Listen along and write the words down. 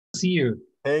see you.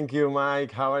 Thank you,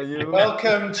 Mike. How are you?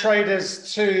 Welcome,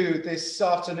 traders, to this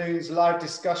afternoon's live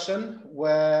discussion,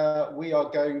 where we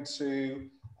are going to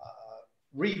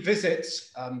revisit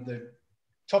the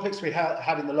topics we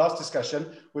had in the last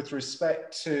discussion with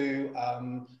respect to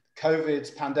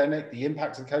COVID pandemic, the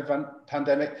impact of the COVID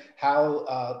pandemic,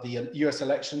 how the US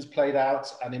elections played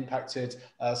out and impacted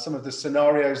some of the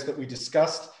scenarios that we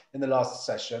discussed in the last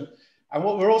session. And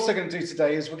what we're also going to do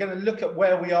today is we're going to look at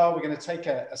where we are. We're going to take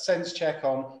a sense check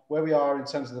on where we are in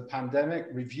terms of the pandemic,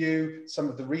 review some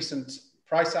of the recent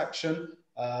price action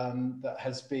that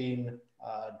has been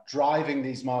driving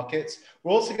these markets.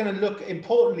 We're also going to look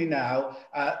importantly now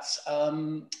at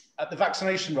the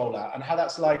vaccination rollout and how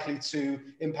that's likely to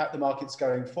impact the markets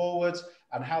going forward,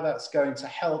 and how that's going to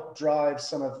help drive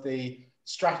some of the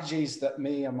strategies that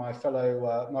me and my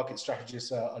fellow market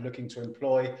strategists are looking to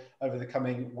employ over the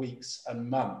coming weeks and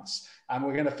months. And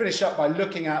we're going to finish up by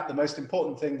looking at the most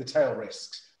important thing, the tail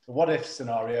risks, the what-if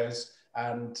scenarios,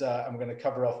 and I'm going to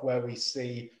cover off where we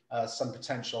see some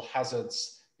potential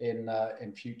hazards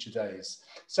in future days.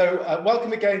 So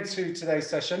welcome again to today's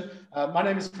session. My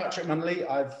name is Patrick Munley.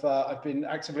 I've been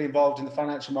actively involved in the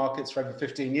financial markets for over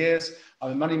 15 years.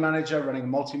 I'm a money manager running a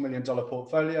multi-million-dollar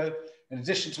portfolio. In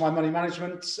addition to my money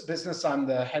management business, I'm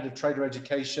the head of trader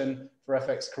education for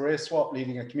FX Career Swap,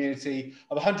 leading a community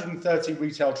of 130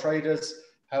 retail traders,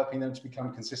 helping them to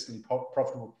become consistently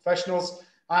profitable professionals.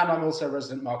 And I'm also a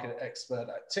resident market expert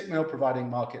at Tickmill, providing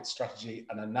market strategy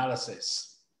and analysis.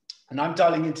 And I'm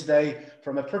dialing in today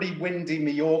from a pretty windy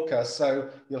Mallorca, so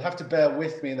you'll have to bear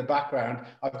with me in the background.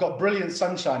 I've got brilliant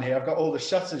sunshine here. I've got all the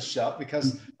shutters shut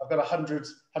because I've got 100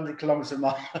 kilometer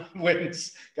mile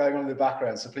winds going on in the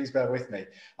background, so please bear with me.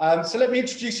 So let me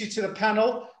introduce you to the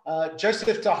panel.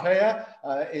 Joseph Tahrea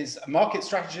is a market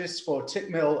strategist for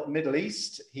Tickmill Middle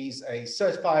East. He's a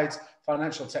certified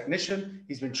financial technician.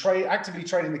 He's been actively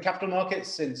trading the capital markets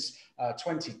since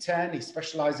 2010. He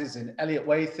specializes in Elliott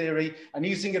wave theory and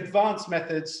using advanced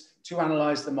methods to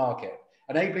analyze the market,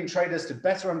 enabling traders to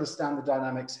better understand the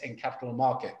dynamics in capital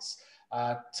markets.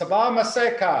 Tabar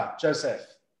Maseka, Joseph.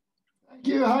 Thank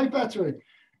you. Hi, Patrick.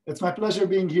 It's my pleasure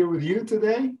being here with you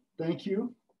today. Thank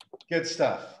you. Good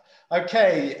stuff.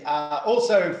 Okay,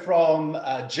 also from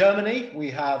Germany,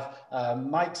 we have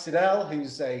Mike Siddell,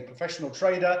 who's a professional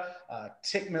trader,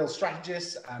 Tickmill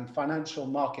strategist and financial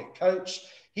market coach.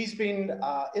 He's been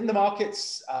in the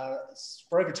markets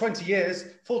for over 20 years,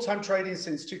 full-time trading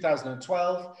since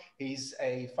 2012. He's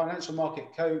a financial market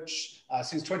coach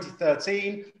since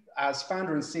 2013 as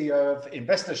founder and CEO of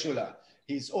Investor Schule.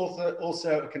 He's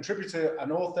also a contributor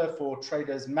and author for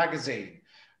Traders Magazine.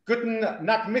 Guten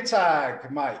Nachmittag,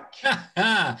 Mike.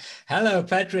 Hello,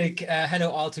 Patrick.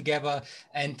 Hello all together,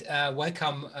 and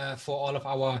welcome for all of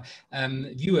our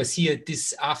viewers here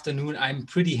this afternoon. I'm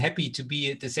pretty happy to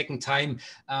be the second time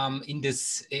in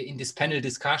this panel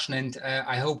discussion, and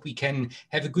I hope we can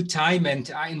have a good time. And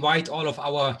I invite all of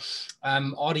our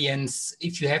audience,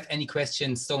 if you have any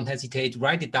questions, don't hesitate,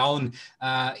 write it down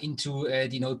into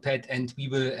the notepad, and we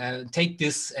will take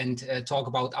this and talk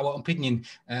about our opinion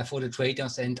for the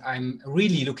traders. And I'm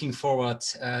really looking forward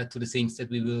to the things that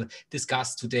we will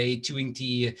discuss today during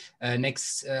the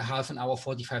next half an hour,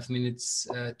 45 minutes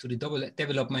to the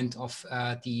development of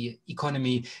the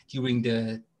economy during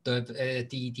the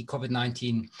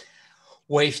COVID-19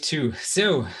 wave 2.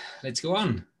 So let's go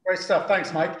on. Great stuff.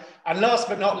 Thanks, Mike. And last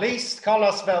but not least,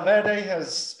 Carlos Valverde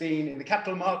has been in the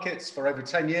capital markets for over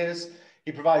 10 years.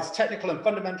 He provides technical and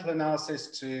fundamental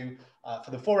analysis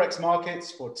for the Forex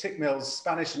markets for Tickmill's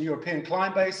Spanish and European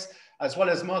client base, as well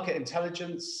as market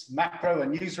intelligence, macro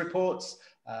and news reports.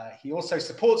 He also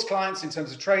supports clients in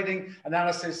terms of trading,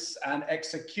 analysis and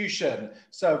execution.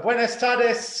 So, buenas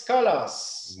tardes,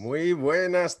 Carlos. Muy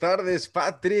buenas tardes,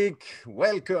 Patrick.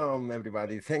 Welcome,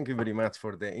 everybody. Thank you very much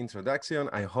for the introduction.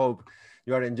 I hope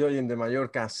you are enjoying the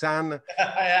Mallorca sun.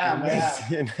 I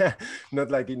am. Not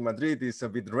like in Madrid, it's a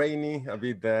bit rainy, a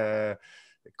bit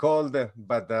cold,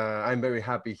 but I'm very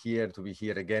happy to be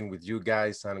here again with you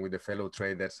guys and with the fellow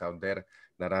traders out there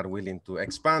that are willing to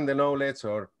expand the knowledge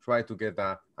or try to get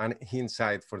an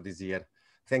insight for this year.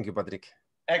 Thank you, Patrick.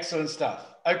 Excellent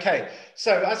stuff. Okay,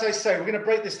 so as I say, we're going to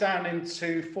break this down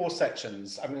into 4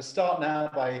 sections. I'm going to start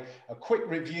now by a quick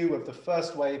review of the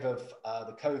first wave of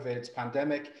the COVID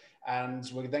pandemic,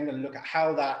 and we're then going to look at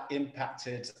how that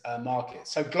impacted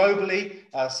markets. So globally,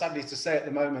 sadly to say at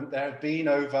the moment, there have been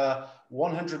over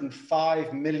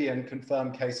 105 million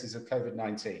confirmed cases of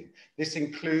COVID-19. This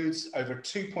includes over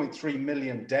 2.3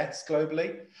 million deaths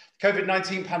globally. The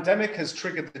COVID-19 pandemic has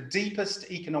triggered the deepest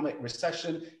economic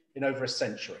recession in over a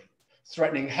century,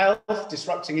 threatening health,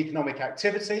 disrupting economic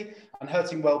activity, and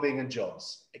hurting well-being and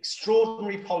jobs.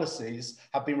 Extraordinary policies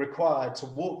have been required to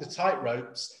walk the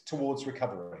tightropes towards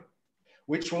recovery,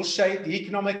 which will shape the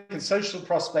economic and social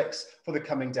prospects for the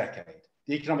coming decade.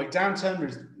 The economic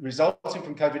downturn resulting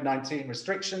from COVID-19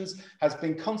 restrictions has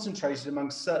been concentrated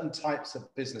among certain types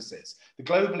of businesses. The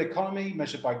global economy,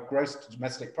 measured by gross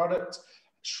domestic product,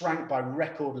 shrank by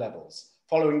record levels.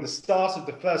 Following the start of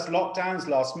the first lockdowns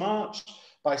last March,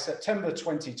 by September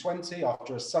 2020,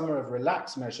 after a summer of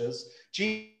relaxed measures,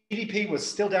 GDP was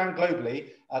still down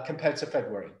globally compared to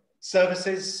February.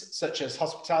 Services such as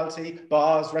hospitality,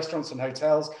 bars, restaurants and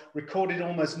hotels recorded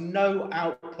almost no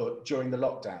output during the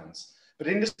lockdowns. But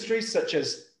industries such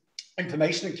as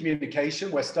information and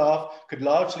communication, where staff could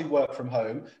largely work from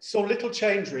home, saw little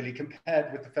change really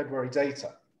compared with the February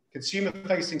data.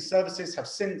 Consumer-facing services have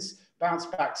since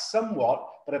bounced back somewhat,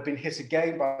 but have been hit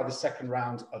again by the second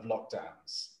round of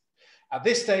lockdowns. At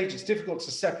this stage, it's difficult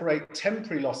to separate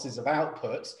temporary losses of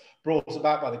output brought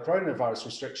about by the coronavirus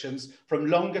restrictions from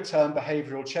longer-term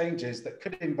behavioural changes that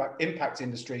could impact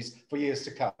industries for years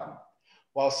to come.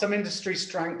 While some industries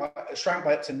shrank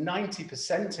by up to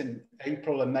 90% in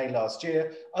April and May last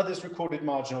year, others recorded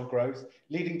marginal growth,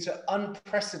 leading to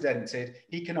unprecedented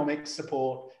economic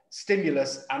support,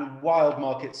 stimulus and wild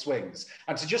market swings.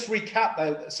 And to just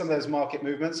recap some of those market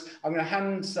movements, I'm going to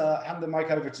hand the mic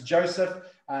over to Joseph,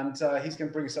 and he's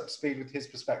going to bring us up to speed with his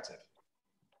perspective.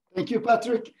 Thank you,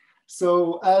 Patrick.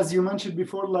 So as you mentioned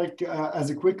before, as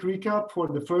a quick recap for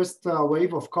the first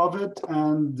wave of COVID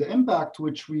and the impact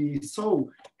which we saw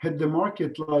hit the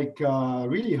market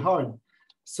really hard.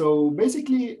 So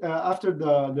basically, after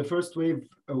the first wave,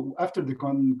 after the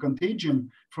contagion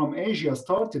from Asia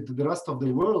started to the rest of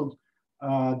the world,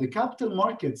 the capital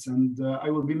markets, and I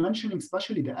will be mentioning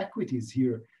especially the equities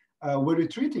here, were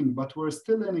retreating, but were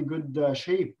still in a good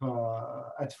shape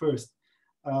at first.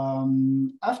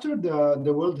 After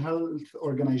the World Health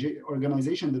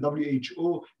Organization, the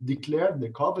WHO, declared the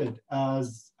COVID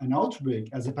as an outbreak,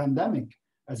 as a pandemic,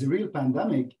 as a real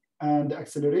pandemic, and the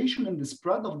acceleration in the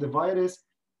spread of the virus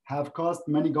have caused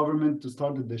many governments to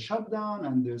start the shutdown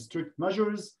and the strict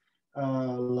measures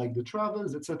like the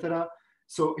travels, etc.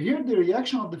 So here the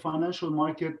reaction of the financial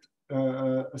market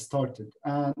started,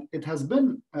 and it has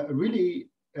been really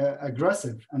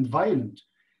aggressive and violent.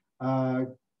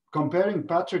 Comparing,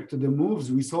 Patrick, to the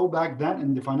moves we saw back then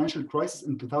in the financial crisis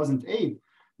in 2008,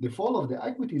 the fall of the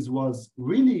equities was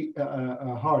really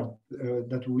hard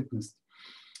that we witnessed.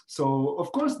 So, of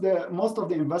course, most of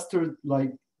the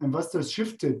investors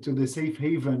shifted to the safe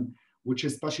haven, which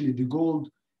is especially the gold.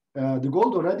 The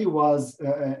gold already was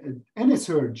in a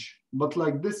surge, but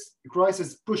this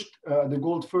crisis pushed the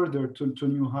gold further to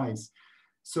new highs.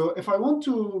 So if I want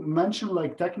to mention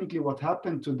technically what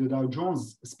happened to the Dow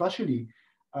Jones, especially,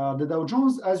 the Dow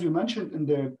Jones, as we mentioned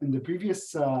in the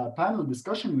previous panel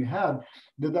discussion we had,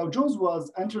 the Dow Jones was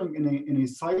entering in a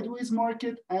sideways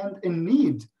market and in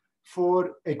need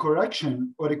for a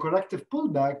correction or a corrective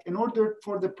pullback in order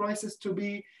for the prices to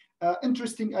be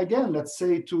interesting again, let's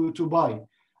say, to buy.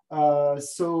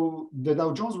 So the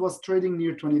Dow Jones was trading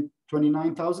near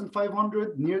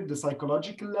 29,500, near the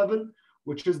psychological level,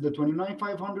 which is the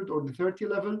 29,500 or the 30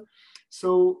 level.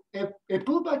 So a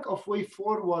pullback of wave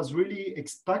 4 was really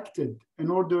expected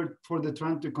in order for the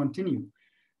trend to continue.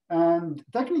 And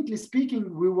technically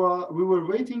speaking, we were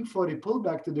waiting for a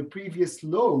pullback to the previous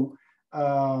low,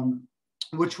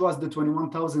 which was the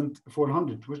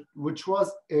 21,400, which was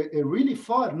a really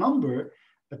far number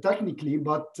technically,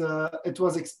 but it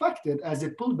was expected as a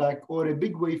pullback or a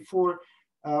big wave 4.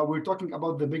 We're talking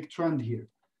about the big trend here.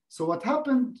 So what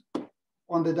happened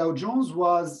on the Dow Jones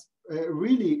was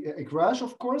really a crash,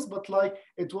 of course, but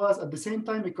it was at the same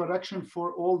time a correction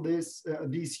for all these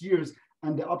years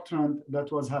and the uptrend that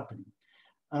was happening.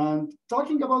 And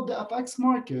talking about the FX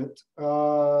market,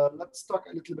 let's talk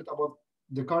a little bit about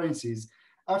the currencies.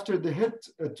 After the hit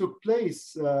took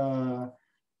place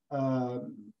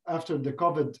after the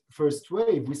COVID first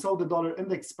wave, we saw the dollar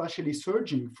index especially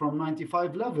surging from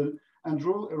 95 level and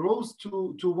rose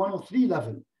to 103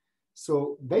 level.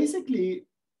 So basically,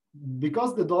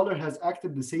 because the dollar has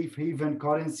acted the safe haven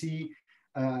currency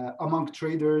among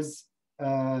traders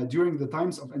during the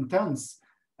times of intense,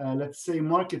 let's say,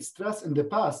 market stress in the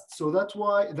past. So that's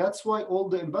why all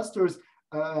the investors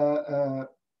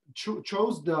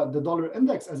chose the dollar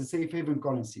index as a safe haven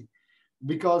currency.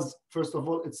 Because first of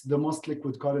all, it's the most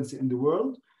liquid currency in the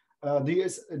world.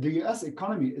 The US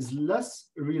economy is less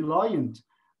reliant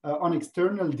on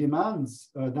external demands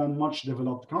than much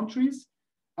developed countries.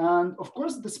 And of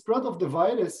course, the spread of the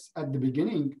virus at the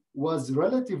beginning was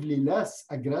relatively less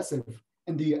aggressive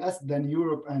in the US than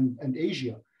Europe and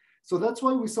Asia. So that's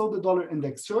why we saw the dollar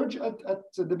index surge at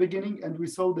the beginning, and we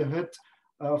saw the hit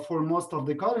for most of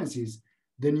the currencies.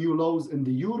 The new lows in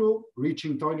the euro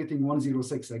targeting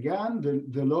 106 again.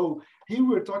 The low here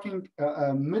we're talking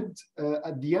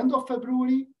at the end of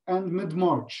February and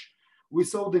mid-March. We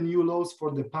saw the new lows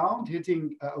for the pound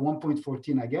hitting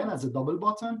 1.14 again as a double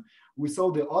bottom. We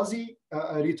saw the Aussie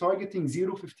retargeting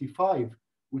 0.55,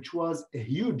 which was a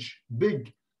huge,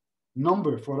 big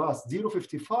number for us.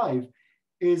 0.55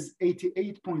 is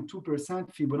 88.2%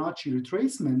 Fibonacci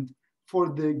retracement for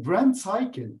the grand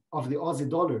cycle of the Aussie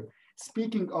dollar.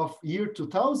 Speaking of year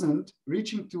 2000,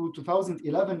 reaching to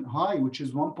 2011 high, which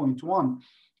is 1.1.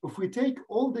 If we take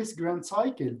all this grand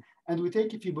cycle and we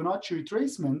take a Fibonacci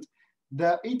retracement,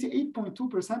 the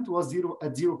 88.2% was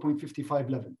at 0.55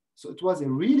 level. So it was a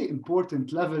really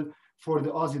important level for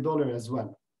the Aussie dollar as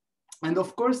well. And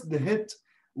of course, the hit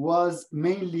was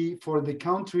mainly for the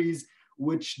countries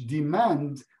which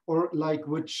demand or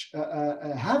which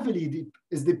heavily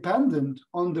is dependent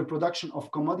on the production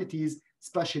of commodities,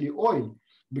 especially oil,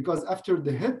 because after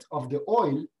the hit of the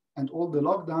oil and all the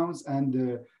lockdowns and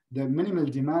the minimal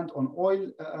demand on oil,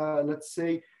 let's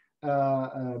say,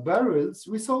 barrels,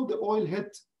 we saw the oil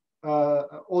hit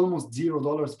almost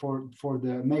 $0 for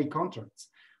the May contracts.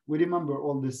 We remember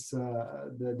all this,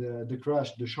 the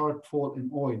crash, the sharp fall in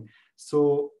oil.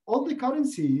 So all the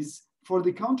currencies for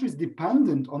the countries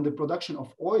dependent on the production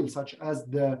of oil, such as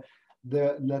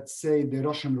let's say the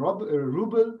Russian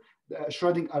ruble,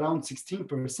 shredding around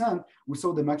 16%. We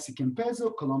saw the Mexican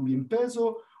peso, Colombian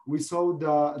peso. We saw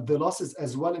the losses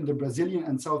as well in the Brazilian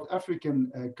and South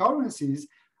African currencies,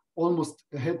 almost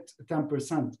hit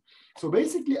 10%. So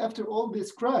basically, after all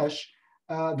this crash,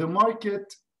 the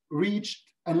market reached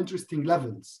an interesting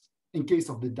levels. In case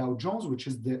of the Dow Jones, which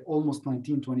is the almost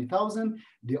 20,000,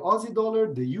 the Aussie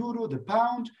dollar, the euro, the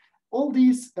pound, all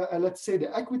these, let's say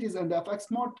the equities and the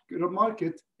FX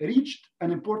market reached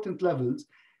an important levels.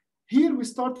 Here we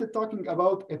started talking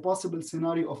about a possible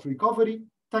scenario of recovery,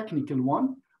 technical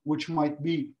one, which might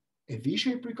be a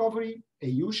V-shaped recovery, a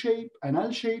U-shape, an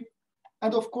L-shape.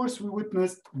 And of course, we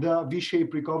witnessed the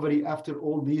V-shaped recovery after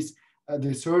all these,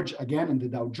 the surge again in the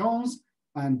Dow Jones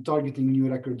and targeting new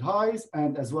record highs.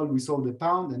 And as well, we saw the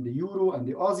pound and the euro and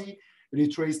the Aussie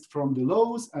retraced from the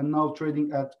lows and now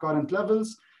trading at current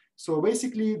levels. So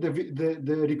basically,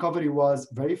 the recovery was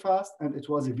very fast and it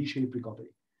was a V-shaped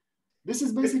recovery. This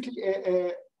is basically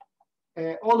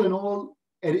all in all,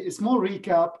 a small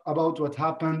recap about what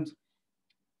happened,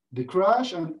 the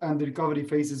crash and the recovery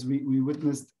phases we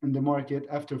witnessed in the market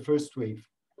after first wave.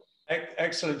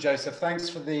 Excellent, Joseph. Thanks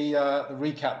for the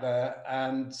recap there.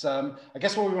 And I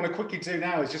guess what we want to quickly do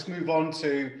now is just move on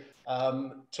to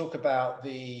talk about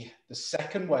the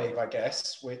second wave, I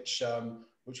guess, which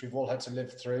we've all had to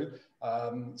live through.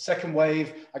 Second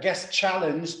wave, I guess,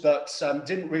 challenged, but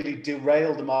didn't really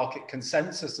derail the market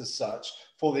consensus as such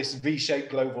for this V-shaped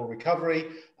global recovery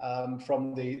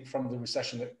from the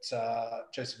recession that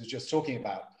Joseph was just talking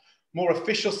about. More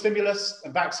official stimulus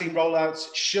and vaccine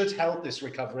rollouts should help this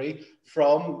recovery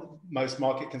from most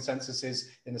market consensuses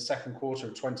in the second quarter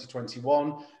of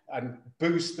 2021 and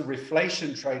boost the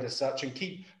reflation trade as such and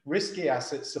keep risky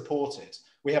assets supported.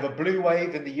 We have a blue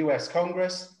wave in the US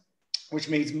Congress, which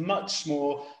means much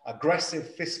more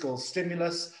aggressive fiscal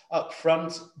stimulus up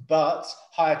front, but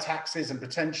higher taxes and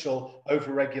potential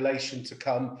over-regulation to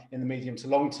come in the medium to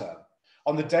long term.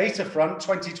 On the data front,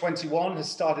 2021 has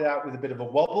started out with a bit of a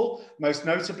wobble, most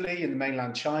notably in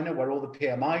mainland China, where all the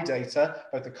PMI data,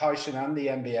 both the Caixin and the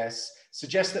MBS,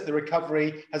 suggest that the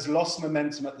recovery has lost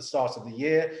momentum at the start of the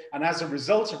year. And as a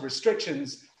result of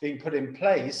restrictions being put in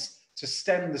place to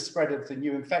stem the spread of the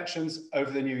new infections over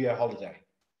the New Year holiday.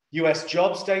 US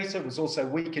jobs data was also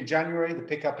weak in January. The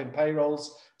pickup in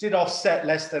payrolls did offset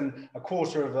less than a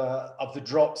quarter of the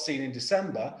drop seen in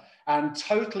December. And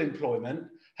total employment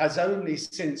has only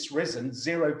since risen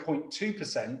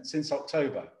 0.2% since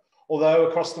October. Although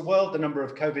across the world, the number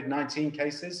of COVID-19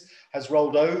 cases has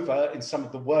rolled over in some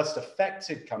of the worst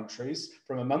affected countries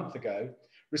from a month ago,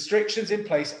 restrictions in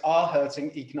place are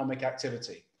hurting economic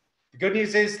activity. The good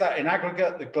news is that in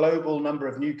aggregate, the global number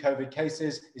of new COVID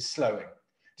cases is slowing.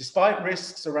 Despite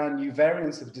risks around new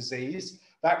variants of disease,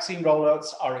 vaccine rollouts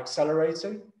are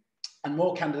accelerating and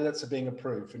more candidates are being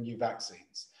approved for new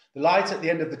vaccines. The light at the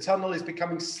end of the tunnel is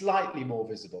becoming slightly more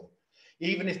visible,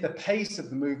 even if the pace of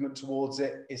the movement towards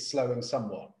it is slowing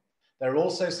somewhat. There are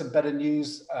also some better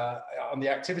news on the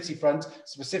activity front.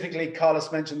 Specifically,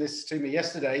 Carlos mentioned this to me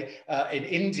yesterday, in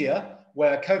India,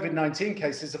 where COVID-19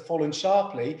 cases have fallen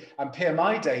sharply and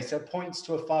PMI data points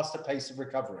to a faster pace of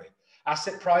recovery.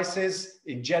 Asset prices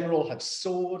in general have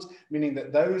soared, meaning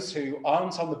that those who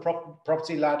aren't on the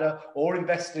property ladder or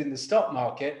invested in the stock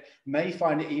market may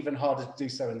find it even harder to do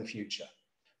so in the future.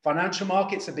 Financial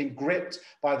markets have been gripped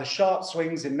by the sharp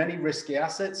swings in many risky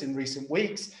assets in recent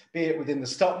weeks, be it within the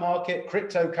stock market,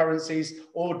 cryptocurrencies,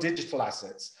 or digital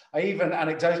assets. I even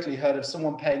anecdotally heard of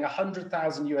someone paying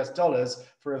 $100,000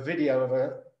 for a video of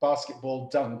a basketball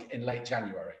dunk in late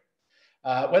January.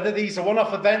 Whether these are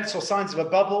one-off events or signs of a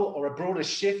bubble or a broader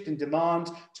shift in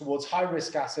demand towards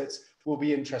high-risk assets will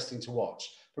be interesting to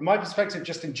watch. From my perspective,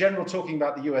 just in general, talking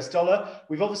about the US dollar,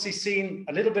 we've obviously seen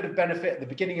a little bit of benefit at the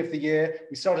beginning of the year.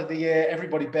 We started the year,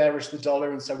 everybody bearish the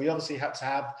dollar, and so we obviously had to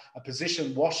have a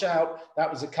position washout.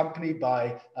 That was accompanied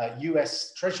by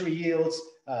US Treasury yields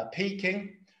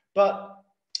peaking. But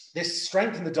this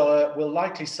strength in the dollar will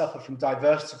likely suffer from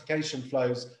diversification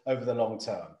flows over the long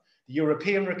term. The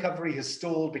European recovery has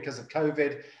stalled because of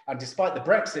COVID, and despite the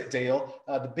Brexit deal,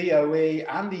 the BOE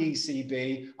and the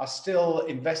ECB are still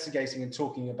investigating and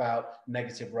talking about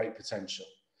negative rate potential.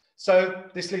 So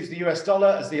this leaves the US dollar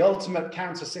as the ultimate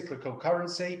counter-cyclical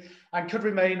currency and could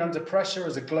remain under pressure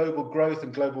as a global growth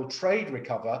and global trade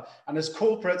recover, and as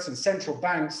corporates and central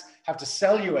banks have to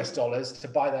sell US dollars to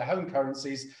buy their home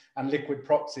currencies and liquid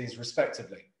proxies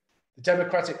respectively. The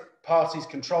Democratic Party's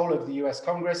control over the US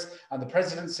Congress and the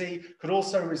presidency could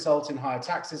also result in higher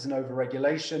taxes and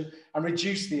overregulation and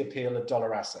reduce the appeal of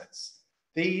dollar assets.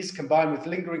 These, combined with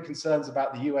lingering concerns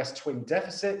about the US twin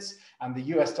deficits and the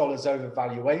US dollar's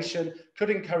overvaluation, could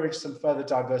encourage some further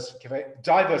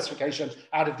diversification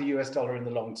out of the US dollar in the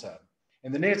long term.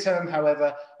 In the near term,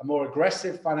 however, a more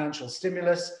aggressive financial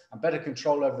stimulus and better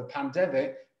control over the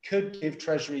pandemic could give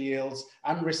Treasury yields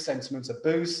and risk sentiment a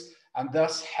boost, and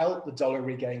thus help the dollar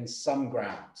regain some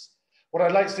ground. What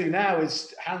I'd like to do now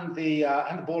is hand the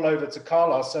ball over to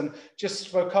Carlos, and just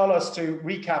for Carlos to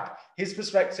recap his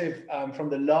perspective from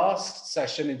the last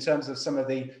session in terms of some of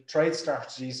the trade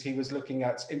strategies he was looking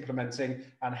at implementing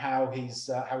and how he's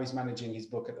managing his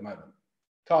book at the moment.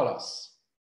 Carlos.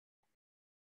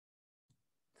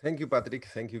 Thank you, Patrick.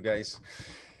 Thank you, guys.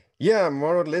 Yeah,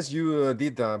 more or less you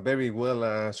did a very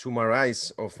well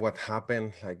summarize of what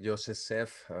happened. Like Joseph said,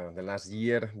 the last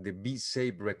year, the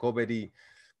V-shaped recovery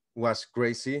was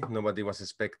crazy. Nobody was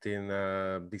expecting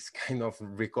this kind of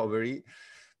recovery.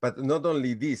 But not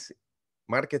only this,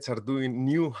 markets are doing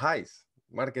new highs.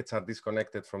 Markets are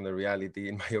disconnected from the reality,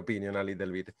 in my opinion, a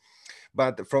little bit.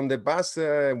 But from the past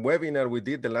webinar we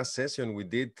did, the last session we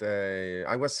did,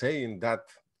 I was saying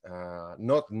that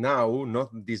not now, not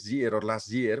this year or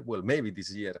last year, well, maybe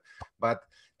this year, but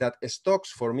that stocks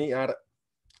for me are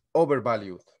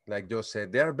overvalued. Like Joe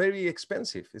said, they are very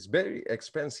expensive. It's very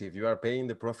expensive. You are paying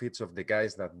the profits of the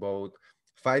guys that bought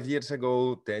 5 years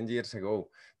ago, 10 years ago.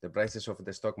 The prices of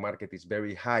the stock market is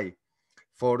very high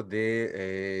for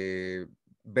the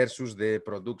versus the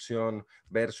production,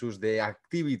 versus the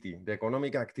activity. The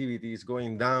economic activity is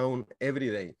going down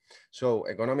every day. So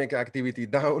economic activity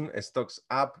down, stocks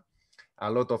up,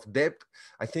 a lot of debt.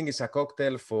 I think it's a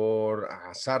cocktail for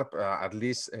a sharp, at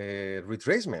least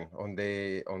retracement on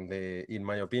the, in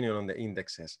my opinion, on the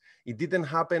indexes. It didn't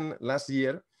happen last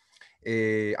year.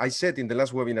 I said in the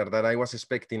last webinar that I was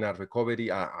expecting a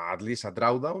recovery, at least a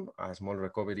drawdown, a small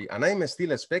recovery, and I'm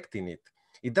still expecting it.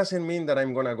 It doesn't mean that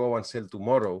I'm going to go and sell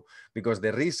tomorrow, because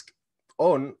the risk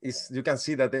on is, you can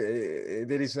see that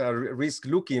there is a risk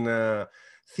looking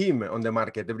theme on the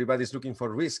market. Everybody's looking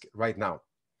for risk right now.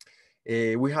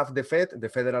 We have the Fed, the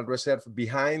Federal Reserve,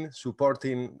 behind,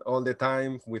 supporting all the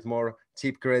time with more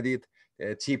cheap credit.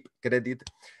 We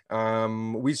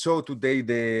saw today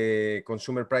the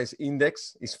consumer price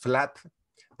index is flat.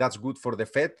 That's good for the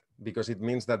Fed, because it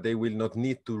means that they will not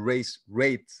need to raise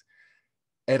rates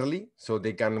early, so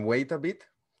they can wait a bit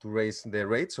to raise the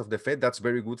rates of the Fed. That's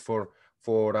very good for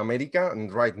America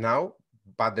and right now,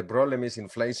 but the problem is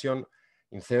inflation,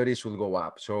 in theory, should go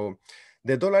up. So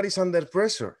the dollar is under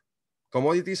pressure.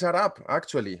 Commodities are up,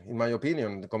 actually, in my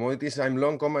opinion. The commodities, I'm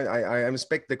long, I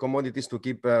expect the commodities to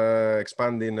keep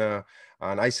expanding. And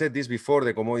I said this before,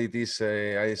 the commodities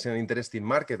is an interesting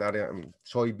market.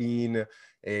 Soybean,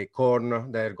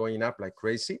 corn, they're going up like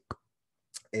crazy.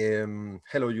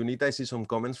 Hello, Unita, I see some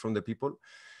comments from the people.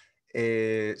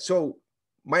 So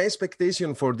my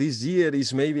expectation for this year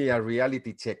is maybe a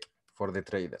reality check for the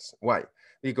traders. Why?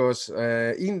 Because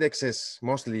indexes,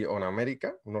 mostly on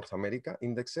America, North America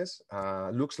indexes,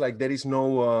 looks like there is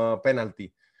no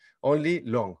penalty, only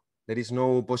long. There is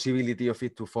no possibility of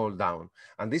it to fall down.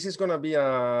 And this is going to be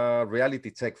a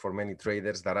reality check for many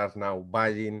traders that are now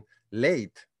buying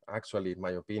late. Actually, in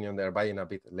my opinion, they're buying a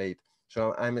bit late.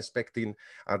 So I'm expecting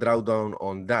a drawdown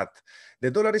on that.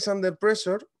 The dollar is under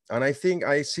pressure, and I think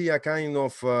I see a kind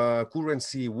of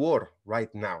currency war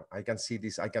right now. I can see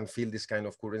this, I can feel this kind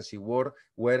of currency war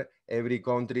where every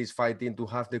country is fighting to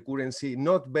have the currency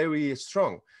not very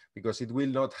strong, because it will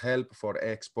not help for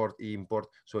export, import.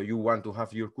 So you want to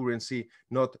have your currency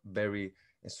not very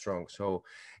strong. So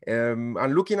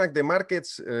and looking at the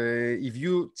markets, if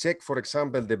you check, for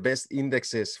example, the best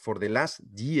indexes for the last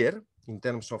year in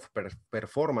terms of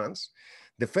performance,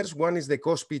 the first one is the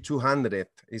Kospi 200,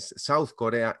 is South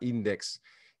Korea index.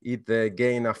 It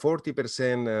gained a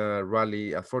 40%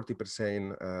 rally, a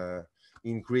 40%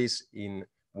 increase in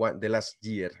the last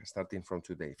year, starting from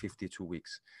today, 52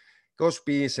 weeks.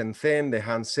 Kospi, Shenzhen, the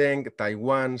Hang Seng,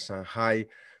 Taiwan, Shanghai.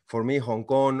 For me, Hong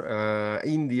Kong,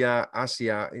 India,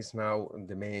 Asia is now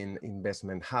the main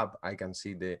investment hub. I can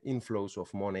see the inflows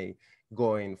of money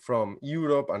going from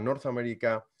Europe and North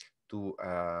America to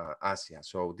Asia.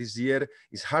 So this year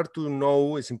is hard to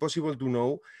know, it's impossible to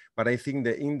know, but I think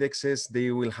the indexes,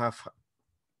 they will have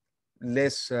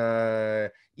less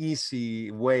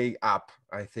easy way up.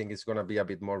 I think it's gonna be a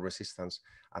bit more resistance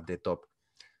at the top.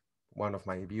 One of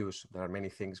my views, there are many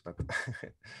things, but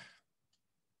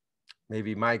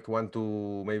maybe Mike want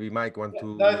to.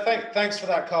 No, thanks for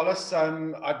that, Carlos.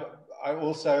 I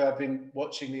also have been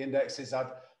watching the indexes. I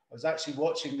was actually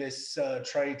watching this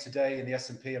trade today in the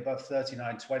S&P above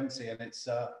 39.20, and it's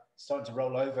starting to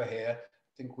roll over here.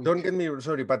 I think don't get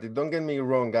me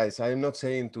wrong, guys. I'm not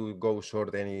saying to go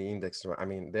short any index. I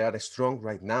mean, they are strong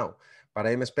right now, but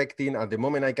I'm expecting at the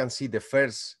moment I can see the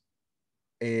first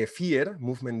fear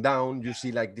movement down. You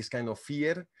see like this kind of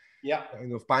fear. Yeah,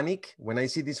 kind of panic. When I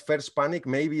see this first panic,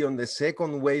 maybe on the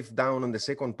second wave down, on the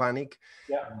second panic,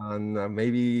 yeah, and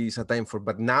maybe it's a time for.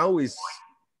 But now it's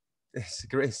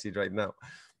crazy right now.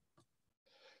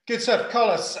 Good stuff,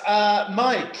 Carlos.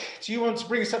 Mike, do you want to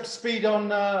bring us up to speed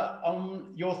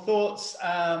on your thoughts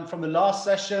from the last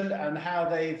session and how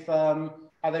they've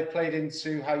played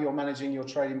into how you're managing your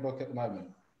trading book at the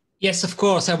moment? Yes, of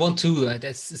course. I want to.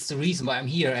 That's the reason why I'm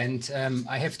here, and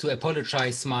I have to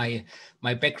apologize. My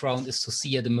background is to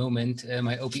see at the moment.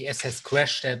 My OBS has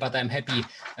crashed, but I'm happy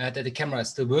that the camera is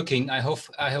still working. I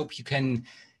hope you can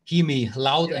hear me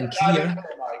loud and clear. Loud and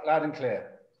clear, Mike. Loud and clear.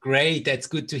 Great, that's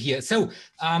good to hear. So,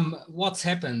 what's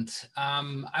happened?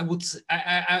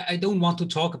 I don't want to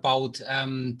talk about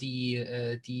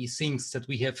the things that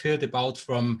we have heard about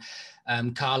from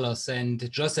Carlos and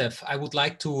Joseph. I would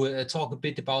like to talk a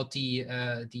bit about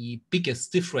the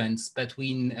biggest difference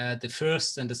between the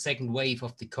first and the second wave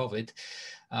of the COVID.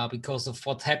 Because of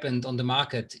what happened on the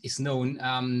market is known,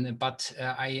 but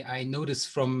I noticed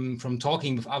from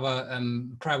talking with other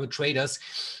private traders,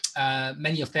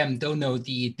 many of them don't know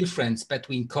the difference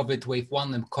between COVID wave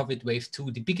 1 and COVID wave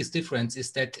 2. The biggest difference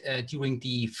is that during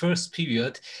the first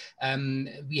period,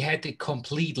 we had a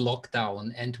complete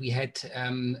lockdown, and we had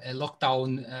a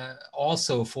lockdown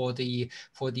also for the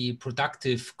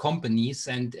productive companies,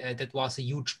 and that was a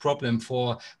huge problem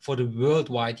for the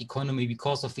worldwide economy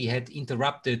because of we had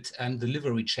interrupted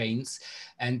delivery chains,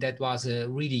 and that was a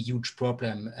really huge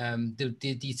problem.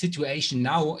 The situation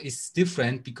now is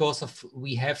different because of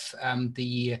we have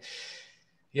the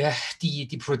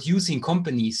producing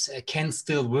companies can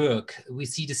still work. We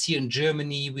see this here in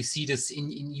Germany, we see this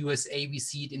in USA, we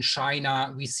see it in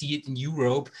China, we see it in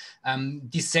Europe.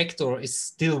 This sector is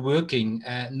still working,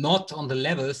 not on the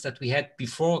levels that we had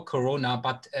before Corona,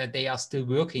 but they are still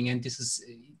working, and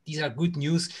these are good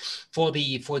news for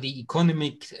the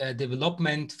economic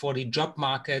development, for the job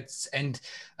markets, and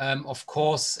of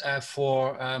course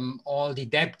for all the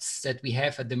debts that we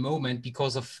have at the moment,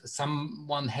 because of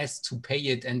someone has to pay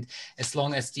it. And as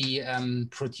long as the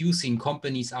producing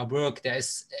companies are work, there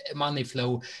is money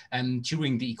flow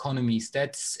during the economies.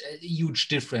 That's a huge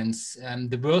difference.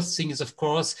 The worst thing is, of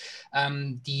course,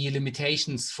 the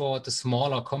limitations for the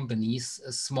smaller companies,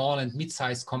 small and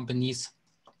mid-sized companies,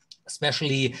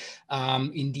 especially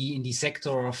in the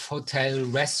sector of hotel,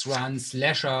 restaurants,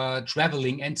 leisure,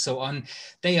 traveling, and so on.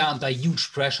 They are under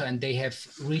huge pressure, and they have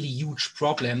really huge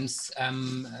problems.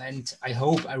 And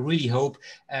I really hope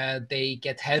they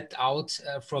get helped out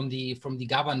from the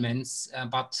governments.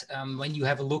 But when you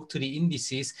have a look to the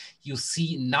indices, you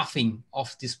see nothing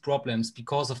of these problems,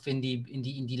 because of in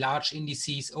the large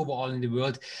indices overall in the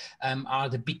world are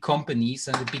the big companies,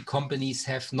 and the big companies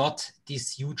have not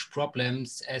these huge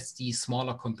problems as the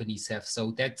smaller companies have.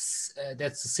 So that's the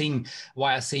thing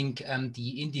why I think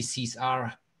the indices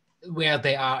are where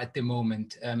they are at the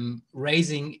moment,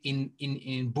 raising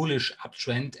in bullish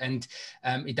uptrend, and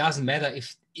it doesn't matter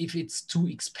if if it's too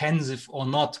expensive or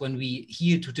not. When we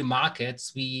hear to the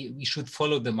markets, we should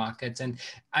follow the markets. And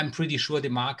I'm pretty sure the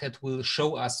market will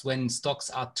show us when stocks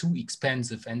are too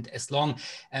expensive. And as long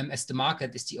as the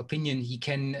market is the opinion, he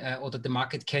can, or that the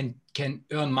market can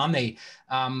earn money,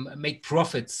 make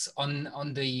profits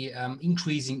on the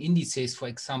increasing indices, for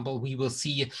example, we will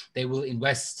see they will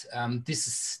invest.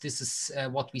 This is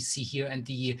what we see here. And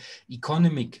the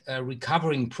economic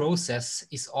recovering process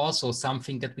is also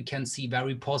something that we can see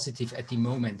very positive at the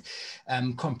moment,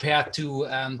 compared to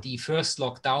the first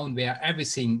lockdown, where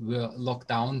everything were locked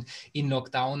down.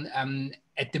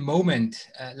 At the moment,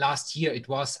 last year, it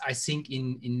was, I think,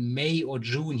 in May or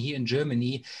June here in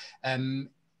Germany,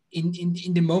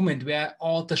 in the moment where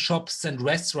all the shops and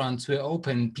restaurants were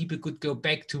open, people could go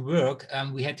back to work.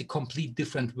 We had a complete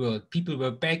different world. People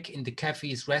were back in the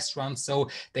cafes, restaurants, so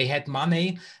they had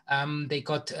money. They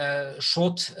got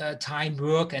short time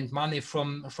work and money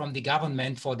from the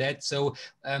government for that. So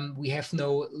we have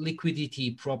no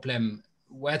liquidity problem,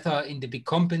 whether in the big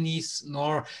companies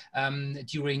nor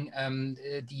during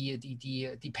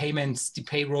the payments, the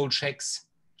payroll checks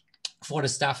for the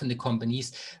staff in the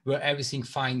companies, were everything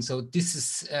fine. So this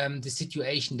is the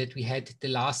situation that we had the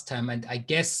last time. And I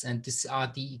guess, and these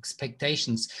are the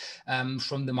expectations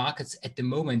from the markets at the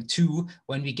moment too,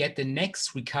 when we get the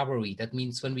next recovery, that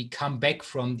means when we come back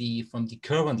from the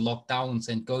current lockdowns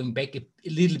and going back a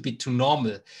little bit to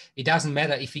normal, it doesn't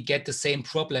matter if we get the same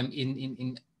problem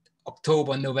in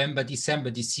October, November,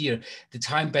 December this year. The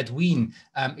time between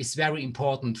is very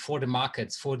important for the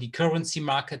markets, for the currency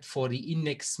market, for the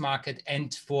index market,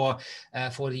 and for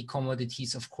the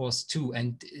commodities, of course, too.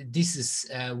 And this is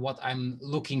what I'm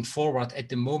looking forward at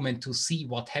the moment to see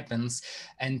what happens.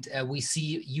 And we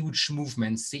see huge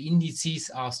movements. The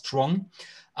indices are strong.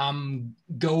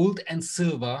 Gold and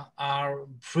silver are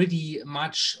pretty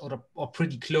much or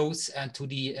pretty close to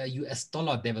the US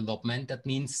dollar development. That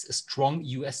means a strong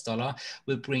US dollar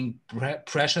will bring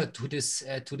pressure to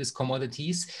this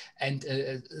commodities, and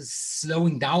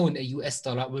slowing down a US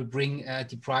dollar will bring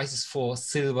the prices for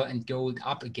silver and gold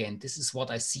up again. This is what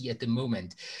I see at the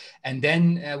moment. And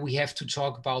then we have to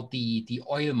talk about the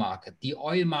oil market. The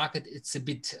oil market, it's a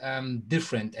bit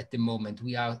different at the moment.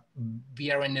 We are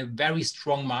in a very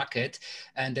strong market,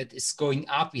 and that is going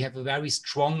up. We have a very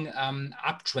strong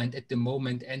uptrend at the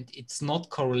moment, and it's not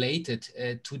correlated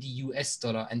to the US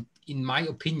dollar. And in my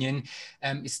opinion,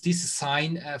 is this a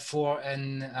sign for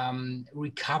an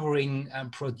recovering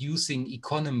producing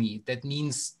economy? That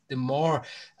means the more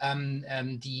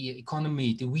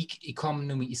the weak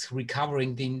economy is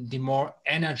recovering, the more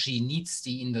energy needs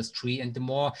the industry, and the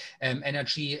more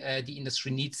energy the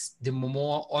industry needs, the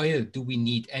more oil do we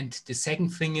need. And the second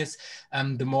thing is,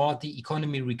 the more the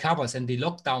economy recovers and the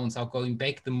lockdowns are going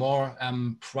back, the more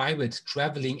private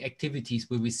traveling activities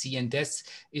will we see. And this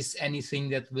is anything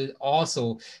that will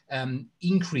also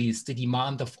increase the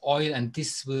demand of oil, and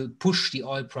this will push the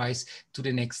oil price to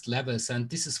the next levels. And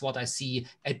this is what I see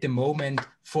at the moment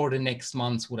for the next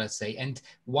months, would I say. And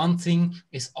one thing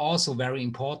is also very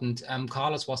important.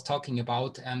 Carlos was talking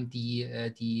about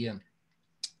the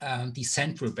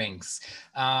central banks.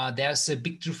 There's a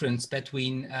big difference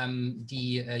between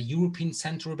the European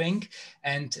Central Bank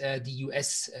and the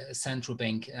US Central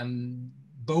Bank.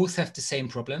 Both have the same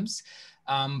problems.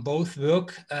 Both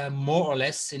work more or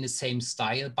less in the same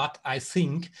style, but I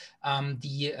think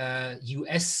the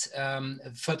US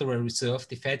Federal Reserve,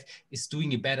 the Fed, is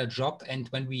doing a better job. And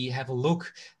when we have a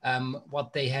look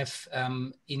what they have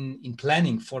in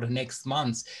planning for the next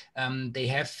months, they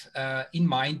have in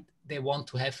mind they want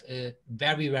to have a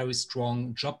very, very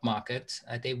strong job market.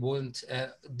 They want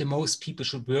the most people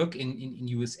should work in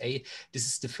USA. This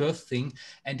is the first thing.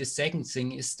 And the second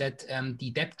thing is that the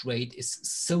debt rate is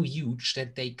so huge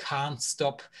that they can't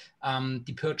stop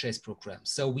the purchase program.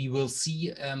 So we will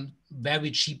see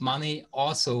very cheap money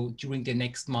also during the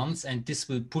next months, and this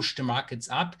will push the markets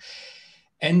up.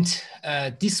 And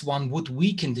this one would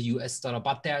weaken the US dollar.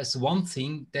 But there is one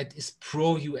thing that is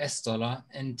pro-US dollar,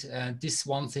 and this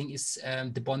one thing is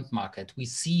the bond market. We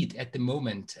see it at the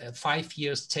moment, 5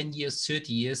 years, 10 years,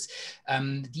 30 years,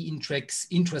 the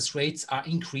interest rates are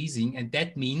increasing. And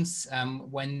that means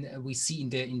when we see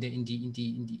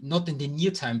not in the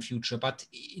near time future, but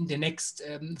in the next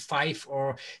 5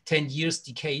 or 10 years,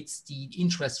 decades, the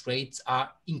interest rates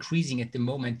are increasing at the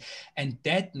moment. And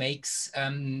that makes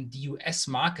the US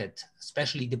market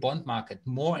especially the bond market,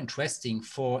 more interesting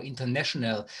for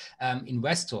international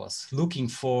investors looking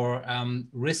for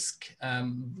risk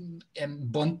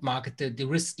bond market, the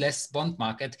risk-less bond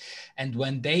market. And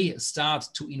when they start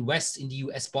to invest in the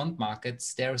US bond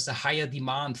markets, there is a higher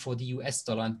demand for the US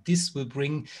dollar. And this will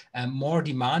bring more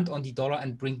demand on the dollar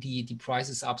and bring the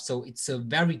prices up. So it's a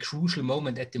very crucial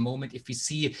moment at the moment if we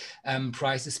see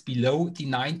prices below the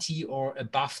 90 or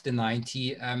above the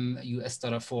 90 US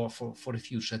dollar for the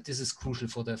future. This is crucial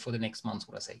for the next months,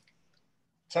 what I say.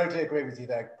 Totally agree with you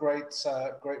there. Great,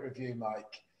 great review,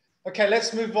 Mike. Okay,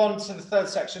 let's move on to the third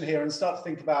section here and start to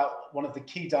think about one of the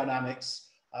key dynamics,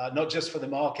 not just for the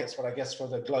markets, but I guess for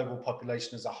the global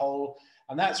population as a whole.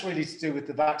 And that's really to do with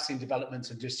the vaccine development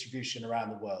and distribution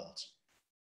around the world.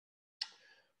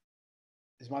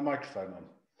 Is my microphone on?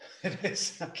 It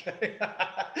is, okay.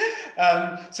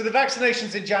 So the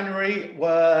vaccinations in January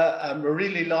were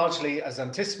really largely as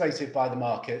anticipated by the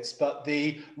markets, but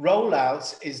the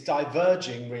rollout is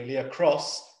diverging really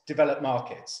across developed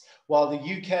markets. While the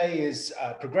UK is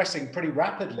progressing pretty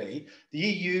rapidly, the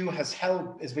EU has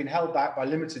been held back by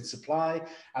limited supply,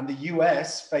 and the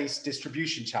US faced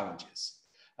distribution challenges.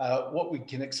 What we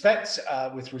can expect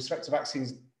with respect to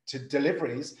vaccines to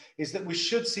deliveries is that we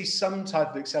should see some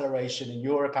type of acceleration in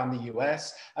Europe and the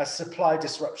US as supply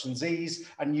disruptions ease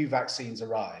and new vaccines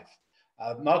arrive.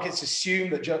 Markets assume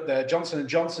that the Johnson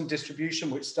 & Johnson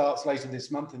distribution, which starts later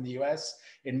this month in the US,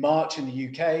 in March in the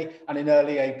UK, and in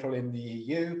early April in the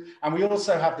EU. And we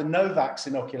also have the Novavax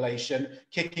inoculation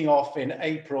kicking off in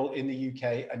April in the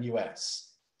UK and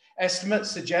US.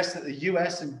 Estimates suggest that the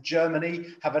US and Germany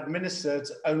have administered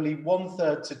only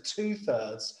 1/3 to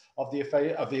 2/3 of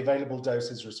the available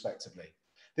doses, respectively.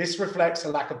 This reflects a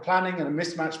lack of planning and a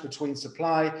mismatch between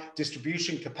supply,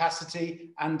 distribution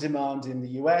capacity, and demand in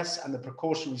the US, and the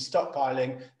precautionary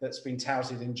stockpiling that's been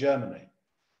touted in Germany.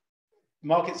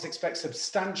 Markets expect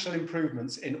substantial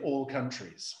improvements in all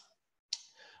countries.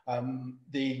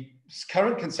 The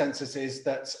current consensus is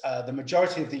that the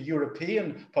majority of the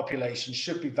European population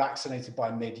should be vaccinated by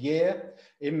mid-year.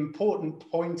 Important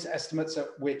point estimates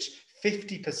at which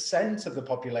 50% of the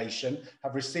population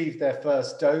have received their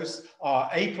first dose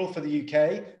are April for the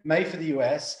UK, May for the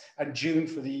US, and June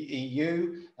for the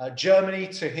EU. Germany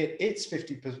to hit its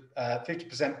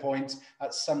 50% point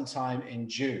at some time in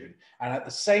June. And at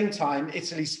the same time,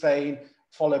 Italy, Spain,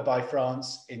 followed by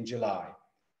France in July.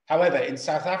 However, in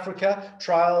South Africa,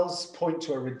 trials point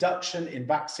to a reduction in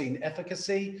vaccine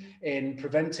efficacy in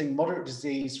preventing moderate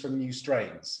disease from new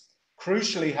strains.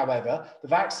 Crucially, however, the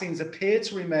vaccines appear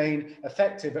to remain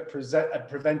effective at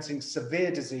preventing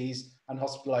severe disease and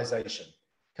hospitalization.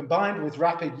 Combined with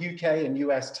rapid UK and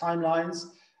US timelines,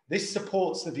 this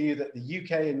supports the view that the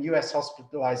UK and US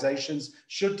hospitalizations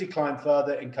should decline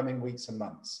further in coming weeks and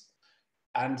months.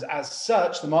 And as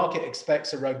such, the market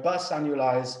expects a robust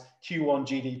annualized Q1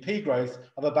 GDP growth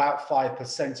of about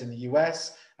 5% in the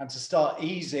US, and to start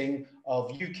easing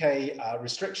of UK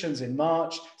restrictions in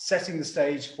March, setting the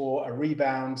stage for a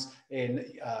rebound in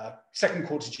second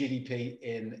quarter GDP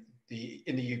in the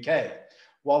UK.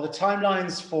 While the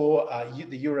timelines for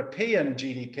the European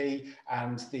GDP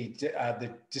and the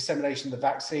dissemination of the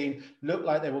vaccine look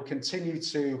like they will continue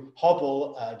to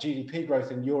hobble GDP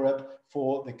growth in Europe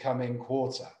for the coming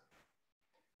quarter.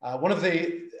 One of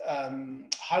the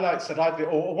highlights that I've been,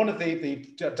 or one of the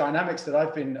dynamics that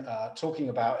I've been talking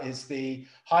about is the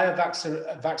higher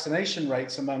vaccination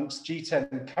rates amongst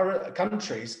G10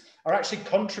 countries are actually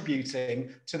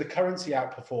contributing to the currency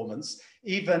outperformance,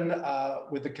 even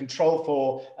with the control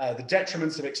for the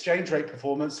detriments of exchange rate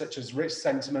performance, such as risk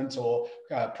sentiment or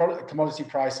commodity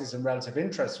prices and relative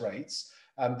interest rates.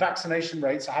 Vaccination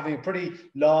rates are having a pretty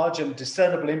large and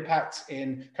discernible impact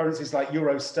in currencies like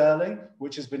euro sterling,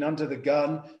 which has been under the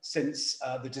gun since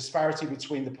the disparity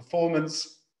between the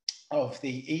performance of the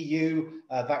EU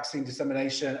vaccine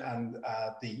dissemination and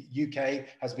the UK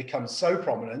has become so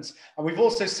prominent. And we've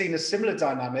also seen a similar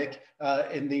dynamic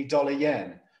in the dollar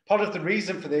yen. Part of the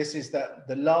reason for this is that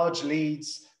the large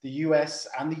leads the US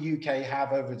and the UK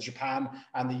have over Japan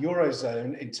and the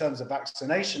Eurozone in terms of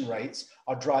vaccination rates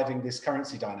are driving this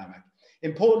currency dynamic.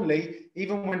 Importantly,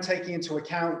 even when taking into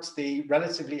account the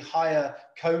relatively higher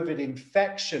COVID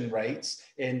infection rates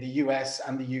in the US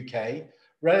and the UK,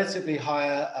 relatively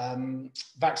higher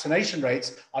vaccination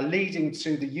rates are leading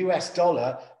to the US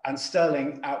dollar and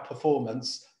sterling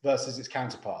outperformance versus its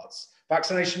counterparts.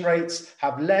 Vaccination rates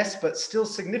have less, but still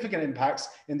significant impacts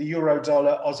in the euro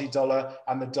dollar, Aussie dollar,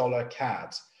 and the dollar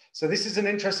CAD. So this is an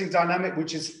interesting dynamic,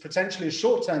 which is potentially a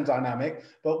short-term dynamic,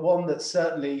 but one that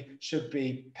certainly should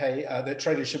be that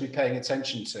traders should be paying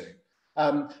attention to.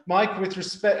 Mike, with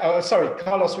respect,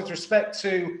 Carlos, with respect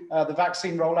to the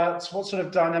vaccine rollouts, what sort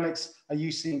of dynamics are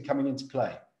you seeing coming into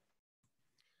play?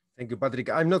 Thank you, Patrick.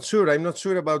 I'm not sure. I'm not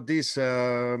sure about this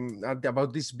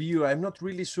view. I'm not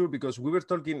really sure because we were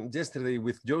talking yesterday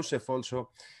with Joseph also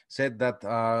said that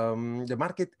the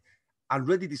market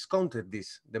already discounted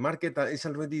this. The market is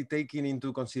already taking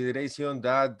into consideration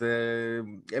that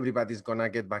everybody's gonna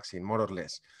get vaccine, more or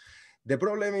less. The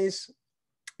problem is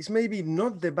maybe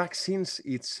not the vaccines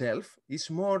itself, it's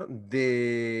more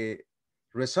the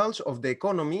results of the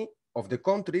economy of the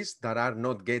countries that are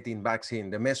not getting vaccine,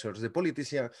 the measures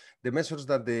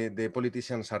that the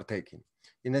politicians are taking.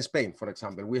 In Spain, for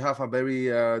example, we have a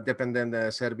very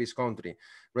dependent service country,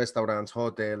 restaurants,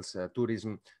 hotels,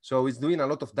 tourism. So it's doing a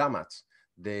lot of damage,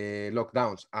 the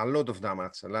lockdowns, a lot of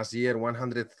damage. Last year,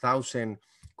 100,000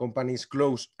 companies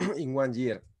closed in 1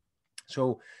 year.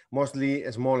 So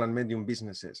mostly small and medium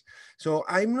businesses. So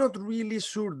I'm not really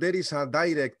sure there is a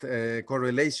direct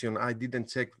correlation. I didn't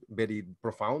check very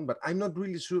profound, but I'm not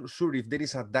really sure if there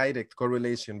is a direct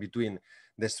correlation between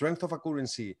the strength of a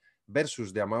currency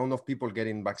versus the amount of people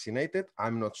getting vaccinated.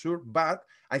 I'm not sure, but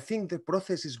I think the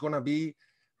process is going to be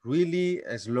really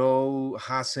a slow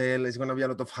hassle. It's going to be a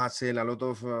lot of hassle, a lot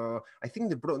of, I think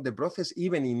the process,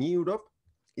 even in Europe,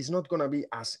 is not going to be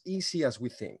as easy as we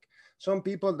think. Some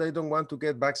people, they don't want to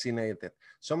get vaccinated.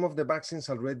 Some of the vaccines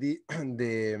already,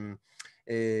 the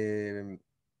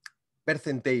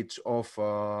percentage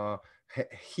of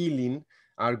healing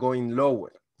are going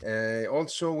lower.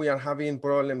 Also, we are having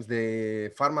problems.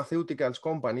 The pharmaceuticals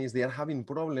companies, they are having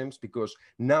problems because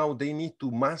now they need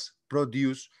to mass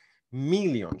produce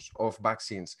millions of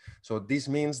vaccines. So this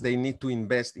means they need to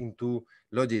invest into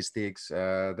logistics,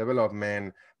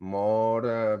 development,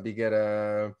 more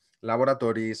bigger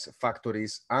laboratories,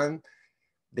 factories, and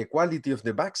the quality of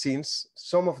the vaccines,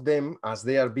 some of them, as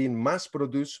they are being mass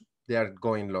produced, they are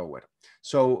going lower.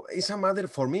 So it's a matter,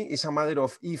 for me, it's a matter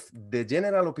of if the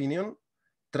general opinion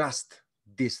trust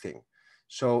this thing.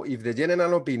 So if the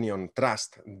general opinion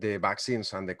trust the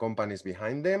vaccines and the companies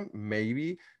behind them,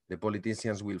 maybe the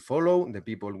politicians will follow, the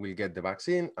people will get the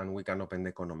vaccine, and we can open the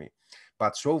economy.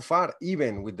 But so far,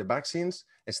 even with the vaccines,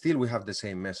 still we have the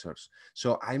same measures.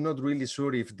 So I'm not really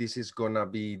sure if this is gonna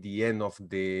be the end of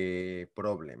the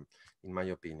problem, in my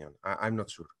opinion. I'm not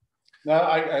sure. No,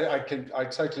 I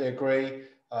totally agree.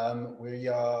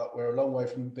 We're a long way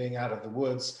from being out of the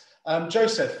woods.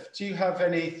 Joseph, do you have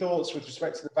any thoughts with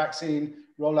respect to the vaccine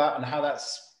rollout and how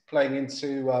that's playing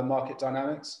into market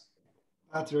dynamics?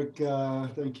 Patrick,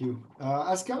 thank you.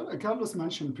 As Carlos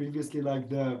mentioned previously, like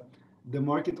the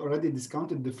market already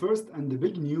discounted the first and the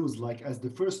big news, like as the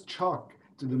first shock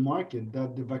to the market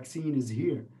that the vaccine is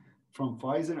here from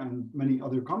Pfizer and many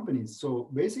other companies. So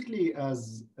basically,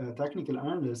 as technical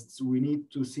analysts, we need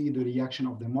to see the reaction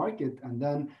of the market and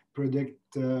then predict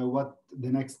what the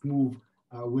next move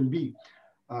will be.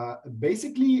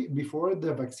 Basically, before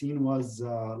the vaccine was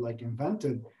like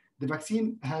invented, the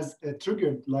vaccine has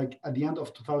triggered, like at the end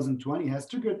of 2020, has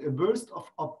triggered a burst of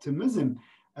optimism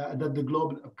that the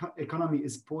global economy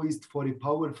is poised for a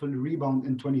powerful rebound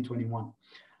in 2021.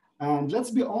 And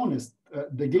let's be honest,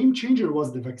 the game changer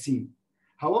was the vaccine.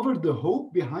 However, the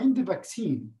hope behind the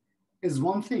vaccine is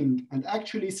one thing, and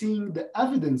actually seeing the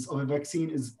evidence of a vaccine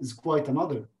is quite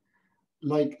another.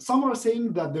 Like some are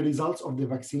saying that the results of the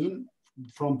vaccine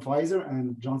from Pfizer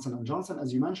and Johnson & Johnson,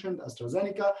 as you mentioned,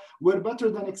 AstraZeneca, were better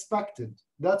than expected.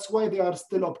 That's why they are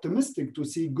still optimistic to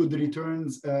see good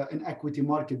returns in equity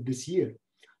market this year.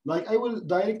 Like I will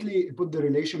directly put the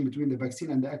relation between the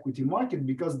vaccine and the equity market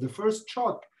because the first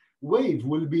shock wave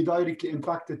will be directly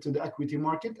impacted to the equity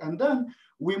market. And then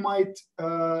we might,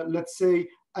 let's say,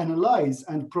 analyze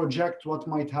and project what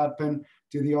might happen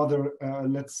to the other,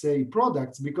 let's say,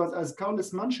 products, because as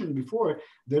Carlos mentioned before,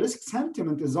 the risk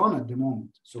sentiment is on at the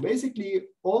moment. So basically,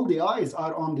 all the eyes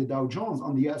are on the Dow Jones,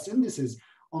 on the US indices,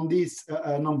 on these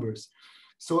numbers.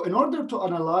 So in order to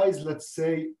analyze, let's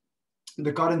say,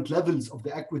 the current levels of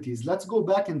the equities, let's go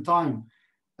back in time.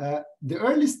 The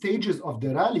early stages of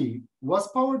the rally was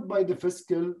powered by the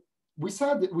fiscal. We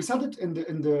said it in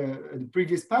the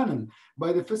previous panel,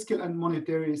 by the fiscal and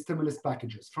monetary stimulus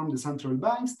packages from the central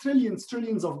banks,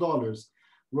 trillions of dollars,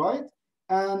 right?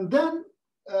 And then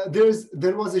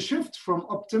there was a shift from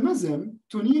optimism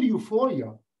to near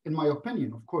euphoria, in my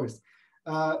opinion, of course.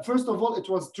 First of all, it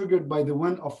was triggered by the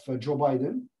win of Joe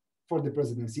Biden for the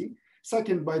presidency.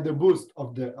 Second, by the boost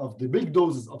of the big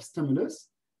doses of stimulus.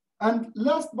 And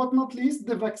last but not least,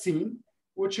 the vaccine,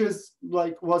 which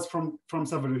was from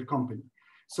several companies.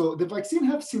 So the vaccine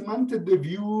have cemented the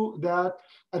view that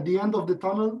at the end of the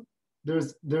tunnel,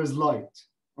 there's light,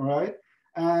 all right?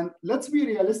 And let's be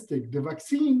realistic. The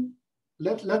vaccine,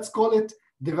 let's call it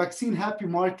the vaccine happy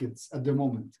markets at the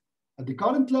moment. At the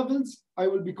current levels, I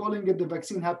will be calling it the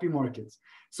vaccine happy markets.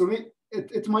 So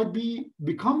it might be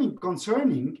becoming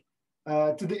concerning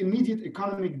to the immediate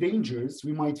economic dangers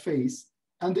we might face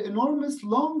and the enormous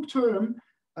long-term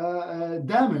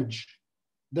damage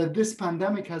that this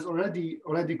pandemic has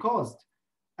already caused,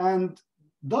 and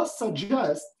thus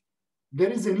suggest there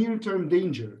is a near-term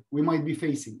danger we might be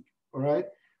facing, all right?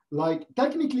 Like,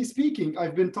 technically speaking,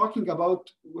 I've been talking about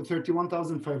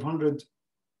 31,500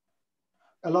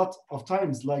 a lot of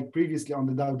times, like previously on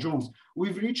the Dow Jones.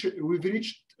 We've reached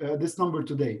this number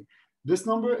today. This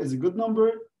number is a good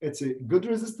number. It's a good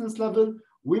resistance level.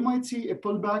 We might see a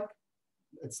pullback.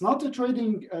 It's not a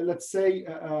trading, let's say,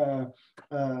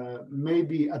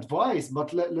 maybe advice,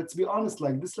 but let's be honest,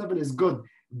 like, this level is good.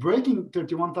 Breaking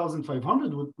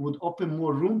 31,500 would open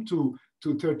more room to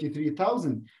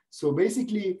 33,000. So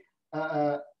basically,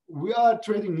 we are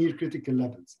trading near critical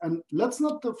levels. And let's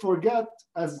not forget,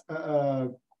 as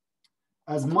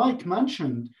Mike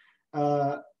mentioned,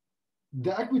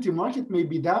 the equity market may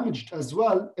be damaged as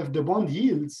well if the bond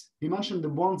yields, he mentioned the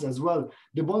bonds as well,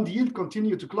 the bond yield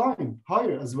continue to climb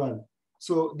higher as well.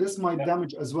 So this might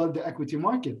damage as well the equity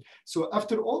market. So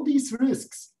after all these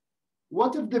risks,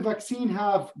 what if the vaccine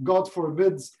have, God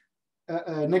forbids,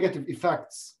 negative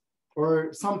effects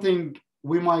or something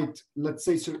we might, let's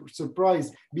say,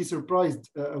 be surprised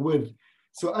with?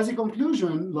 So as a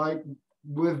conclusion, like,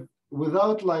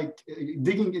 without like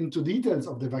digging into details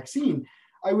of the vaccine,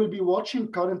 I will be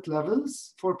watching current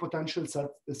levels for potential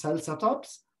cell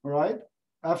setups, all right?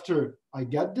 After I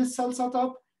get this cell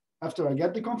setup, after I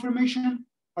get the confirmation,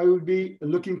 I will be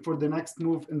looking for the next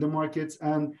move in the markets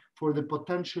and for the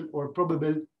potential or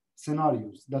probable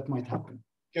scenarios that might happen.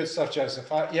 Good stuff, Joseph.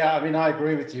 Yeah, I mean, I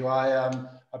agree with you. I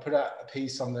put out a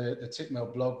piece on the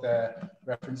Tickmill blog there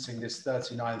referencing this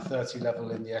 3930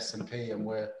 level in the S&P, and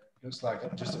looks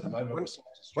like just at the moment.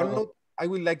 One note I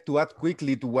would like to add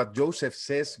quickly to what Joseph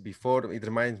says before, it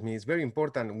reminds me, it's very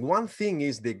important. One thing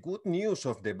is the good news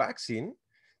of the vaccine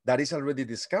that is already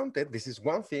discounted. This is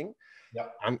one thing. Yeah.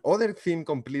 And other thing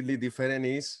completely different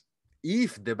is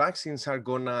if the vaccines are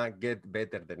gonna get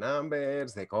better, the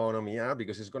numbers, the economy,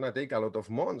 because it's gonna take a lot of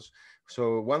months.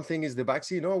 So one thing is the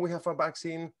vaccine. Oh, we have a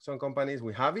vaccine. Some companies,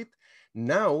 we have it.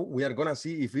 Now we are gonna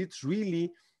see if it's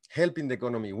really helping the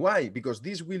economy. Why? Because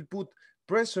this will put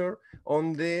pressure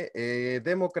on the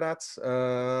Democrats'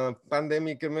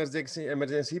 pandemic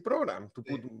emergency program to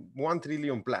put 1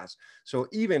 trillion plus. So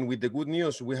even with the good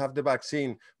news, we have the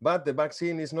vaccine, but the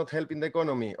vaccine is not helping the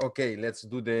economy. Okay, let's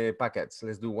do the packets.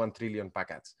 Let's do 1 trillion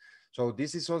packets. So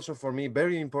this is also for me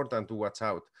very important to watch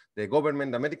out. The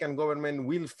government, the American government,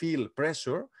 will feel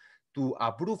pressure to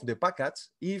approve the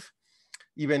packets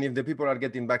even if the people are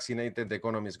getting vaccinated, the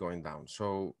economy is going down.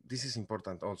 So this is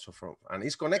important also and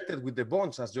it's connected with the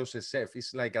bonds, as Joseph said.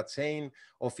 It's like a chain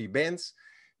of events,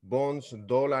 bonds,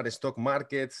 dollar, stock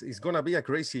markets. It's going to be a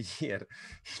crazy year,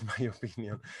 in my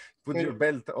opinion. Put your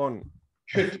belt on.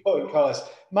 Good point, Carlos.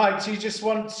 Mike, do you just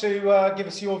want to give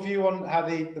us your view on how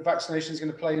the vaccination is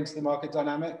going to play into the market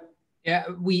dynamic? Yeah,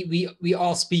 we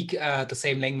all speak the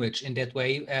same language in that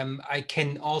way. I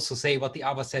can also say what the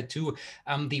other said too.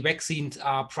 The vaccines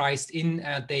are priced in.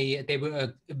 They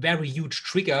were a very huge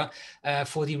trigger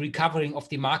for the recovering of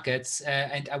the markets.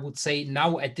 And I would say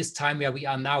now at this time where we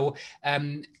are now,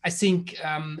 I think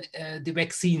the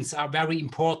vaccines are very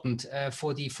important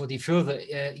for the further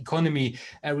economy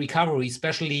recovery,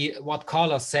 especially what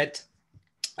Carlos said.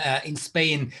 In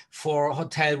Spain for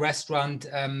hotel, restaurant,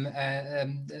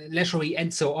 leisure,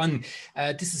 and so on.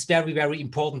 This is very, very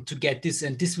important to get this,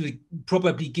 and this will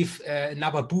probably give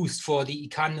another boost for the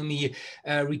economy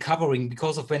recovering,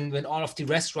 because of when all of the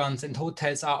restaurants and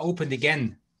hotels are opened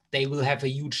again. They will have a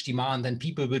huge demand and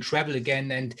people will travel again,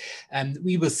 and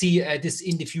we will see this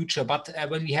in the future. But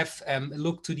when we have a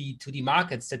look to the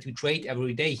markets that we trade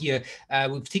every day here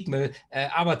with Tickmill,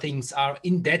 other things are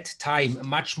in that time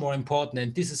much more important.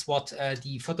 And this is what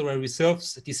the Federal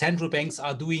Reserves, the central banks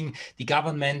are doing, the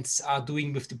governments are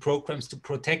doing with the programs to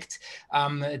protect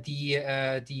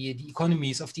the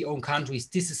economies of the own countries.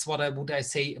 This is what I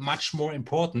say much more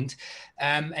important.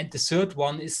 And the third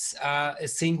one is a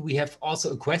thing we have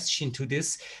also a question to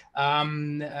this.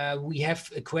 We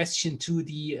have a question to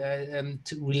the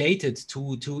related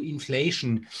to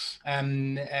inflation,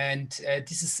 and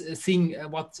this is a thing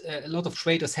what a lot of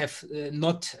traders have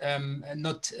not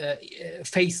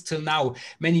faced till now.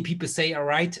 Many people say, all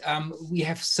right, we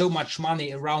have so much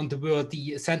money around the world,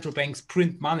 the central banks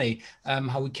print money,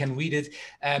 how we can read it,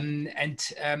 and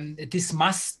this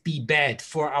must be bad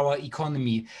for our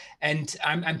economy. And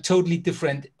I'm totally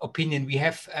different opinion. We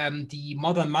have the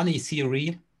modern money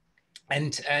theory.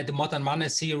 And the modern money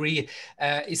theory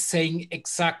is saying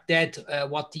exact that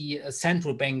what the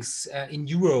central banks in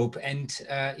Europe and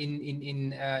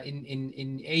in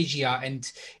Asia and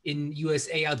in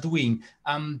USA are doing.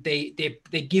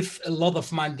 They give a lot of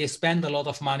money, they spend a lot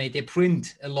of money, they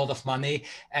print a lot of money,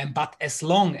 but as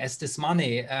long as this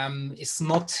money is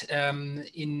not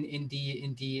in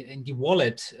the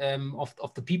wallet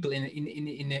of the people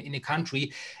in a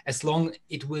country, as long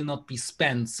it will not be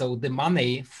spent. So the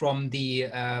money from the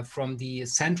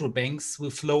central banks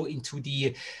will flow into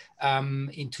the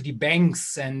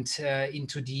banks and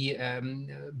into the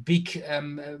big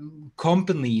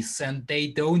companies, and they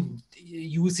don't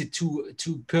use it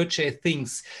to purchase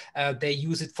things. They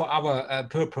use it for our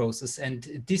purposes,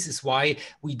 and this is why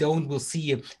we will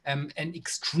see an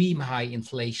extreme high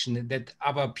inflation that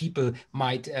other people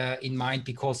might in mind,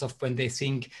 because of when they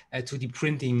think to the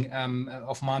printing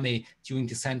of money during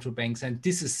the central banks. And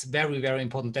this is very, very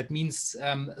important. That means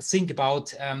think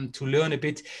about to learn a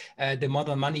bit the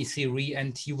modern money theory,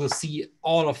 and you will see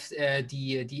all of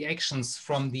the actions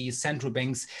from the central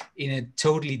banks in a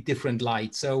totally different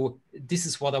light. So this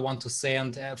is what I want to say.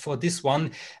 And for this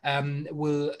one,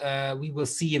 we will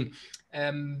see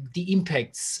the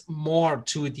impacts more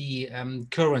to the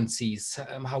currencies,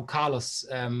 how Carlos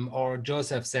or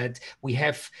Joseph said. We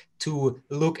have to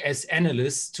look as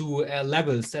analysts to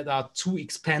levels that are too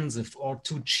expensive or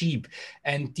too cheap,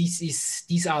 and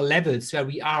these are levels where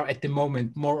we are at the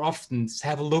moment. More often,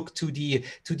 have a look to the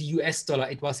US dollar.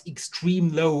 It was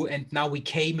extreme low, and now we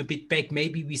came a bit back.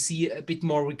 Maybe we see a bit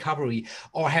more recovery.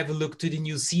 Or have a look to the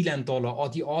New Zealand dollar or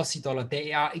the Aussie dollar.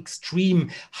 They are extreme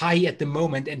high at the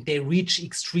moment, and they reach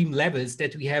extreme levels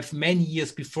that we have many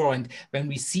years before. And when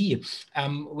we see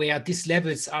where these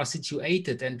levels are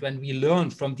situated, and when we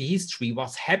learn from the history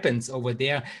what happens over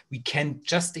there, we can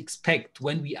just expect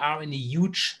when we are in a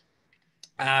huge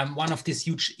one of these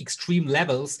huge extreme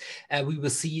levels, we will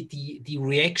see the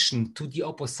reaction to the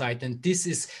opposite. And this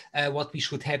is what we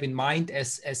should have in mind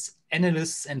as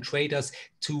analysts and traders,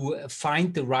 to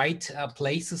find the right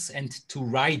places and to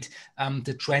ride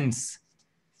the trends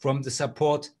from the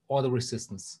support or the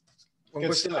resistance. One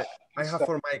question I have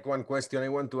for Mike. One question I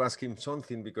want to ask him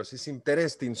something because it's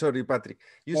interesting. Sorry, Patrick.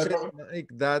 You said like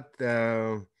that,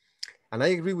 and I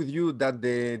agree with you that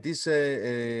the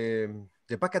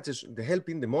packages, the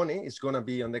helping the money is going to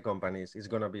be on the companies, it's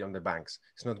going to be on the banks.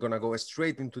 It's not going to go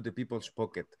straight into the people's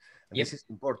pocket. And this is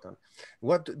important.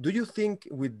 What do you think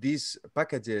with these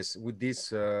packages,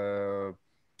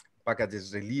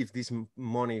 relief, this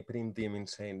money printing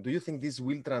insane? Do you think this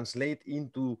will translate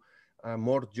into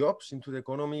more jobs into the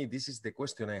economy? This is the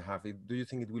question I have. Do you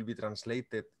think it will be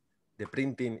translated, the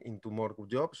printing, into more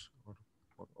jobs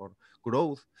or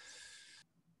growth?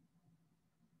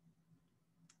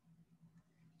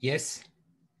 Yes,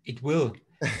 it will.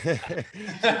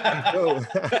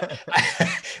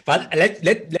 But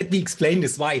let me explain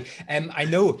this why. I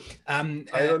know. I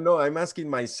don't know. I'm asking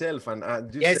myself.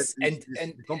 And yes, and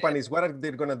companies, what are they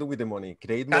going to do with the money?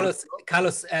 Create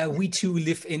Carlos, we too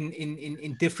live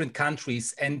in different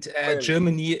countries, and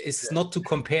Germany is not to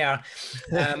compare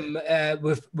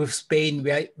with Spain,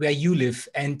 where you live,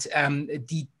 and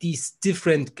these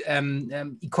different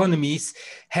economies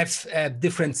have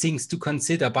different things to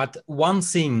consider. But one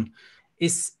thing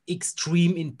is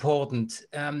extreme important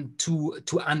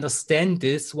to understand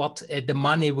this, what the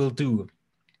money will do.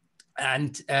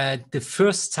 And the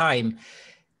first time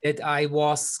that I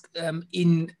was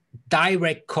in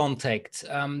direct contact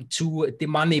to the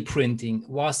money printing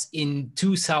was in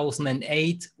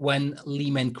 2008 when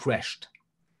Lehman crashed.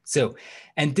 So,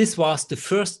 and this was the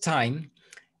first time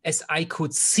as I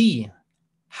could see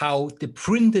how the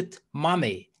printed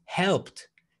money helped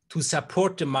to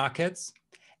support the markets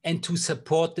and to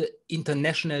support the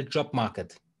international job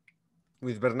market.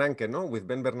 With Bernanke, no? With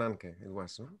Ben Bernanke, it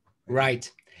was, no?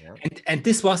 Right. Yeah. And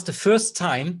this was the first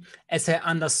time as I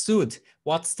understood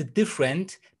what's the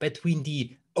difference between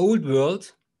the old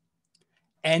world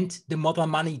and the modern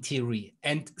money theory.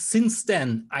 And since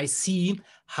then, I see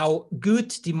how good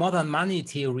the modern money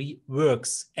theory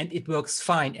works, and it works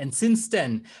fine. And since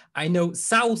then, I know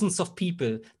thousands of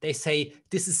people, they say,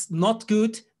 this is not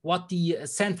good, what the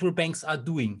central banks are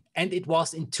doing. And it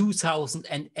was in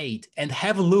 2008. And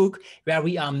have a look where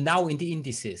we are now in the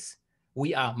indices.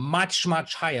 We are much,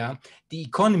 much higher. The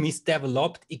economies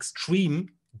developed extreme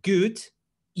good,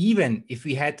 even if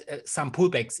we had some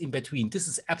pullbacks in between. This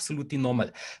is absolutely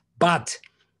normal. But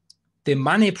the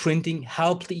money printing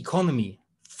helped the economy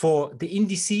for the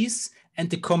indices and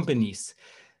the companies.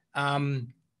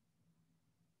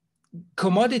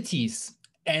 Commodities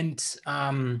and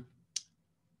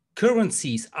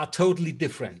currencies are totally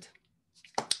different.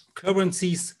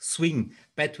 Currencies swing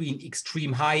between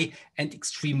extreme high and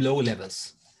extreme low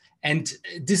levels. And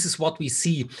this is what we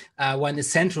see when the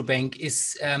central bank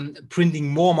is printing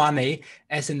more money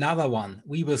as another one.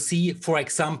 We will see, for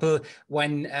example,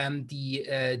 when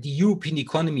the European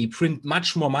economy print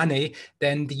much more money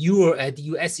than the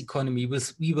US economy,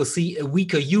 we will see a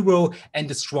weaker euro and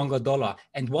a stronger dollar.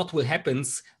 And what will happen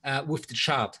with the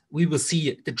chart? We will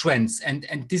see the trends. And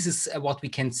this is what we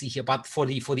can see here. But for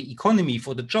the economy,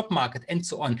 for the job market, and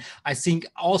so on, I think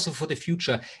also for the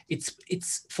future,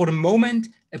 it's for the moment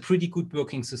a pretty good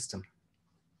working system.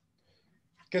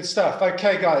 Good stuff.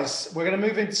 Okay, guys, we're going to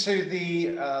move into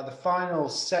the final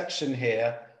section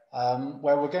here,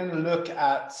 where we're going to look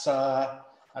at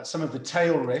some of the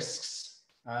tail risks.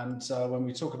 And when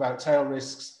we talk about tail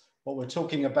risks, what we're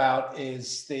talking about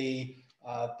is the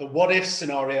what-if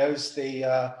scenarios. We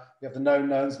have the known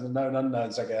knowns and the known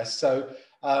unknowns, I guess. So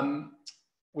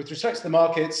with respect to the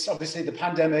markets, obviously the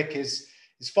pandemic is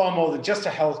far more than just a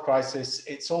health crisis.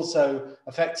 It's also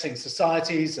affecting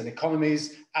societies and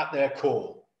economies at their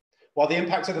core. While the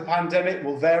impact of the pandemic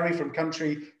will vary from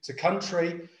country to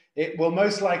country, it will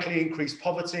most likely increase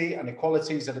poverty and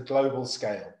inequalities at a global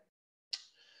scale,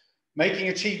 making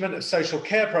achievement of social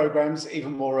care programs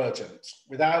even more urgent.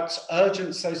 Without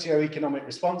urgent socio-economic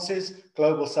responses,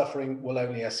 global suffering will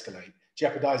only escalate,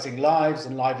 jeopardizing lives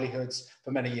and livelihoods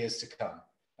for many years to come.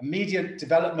 Immediate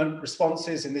development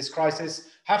responses in this crisis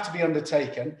have to be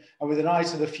undertaken, and with an eye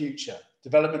to the future.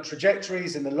 Development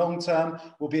trajectories in the long term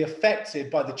will be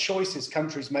affected by the choices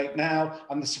countries make now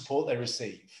and the support they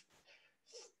receive.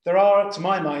 There are, to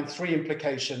my mind, three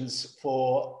implications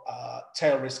for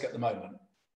tail risk at the moment.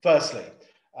 Firstly,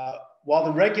 while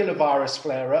the regular virus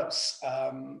flare-ups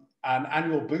and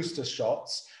annual booster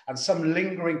shots and some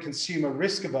lingering consumer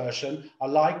risk aversion are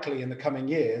likely in the coming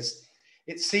years,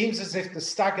 it seems as if the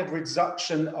staggered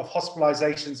reduction of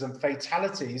hospitalizations and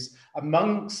fatalities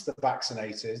amongst the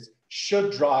vaccinated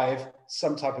should drive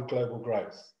some type of global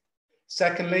growth.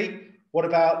 Secondly, what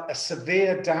about a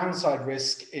severe downside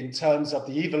risk in terms of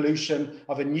the evolution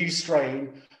of a new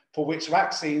strain for which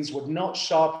vaccines would not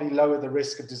sharply lower the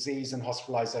risk of disease and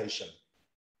hospitalization?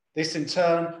 This in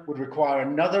turn would require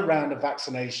another round of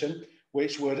vaccination,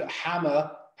 which would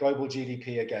hammer global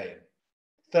GDP again.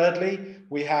 Thirdly,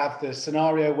 we have the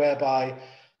scenario whereby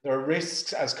there are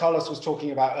risks, as Carlos was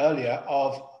talking about earlier,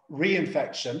 of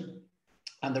reinfection,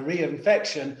 and the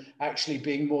reinfection actually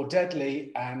being more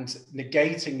deadly and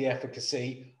negating the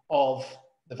efficacy of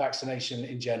the vaccination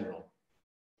in general.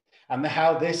 And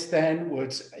how this then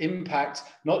would impact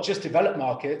not just developed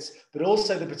markets, but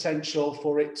also the potential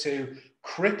for it to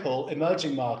cripple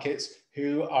emerging markets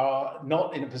who are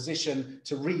not in a position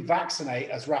to revaccinate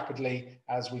as rapidly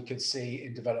as we could see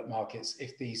in developed markets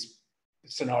if these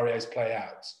scenarios play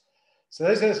out. So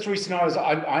those are the three scenarios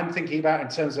I'm thinking about in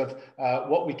terms of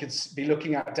what we could be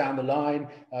looking at down the line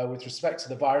with respect to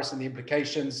the virus and the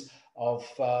implications of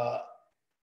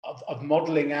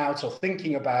modeling out or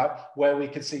thinking about where we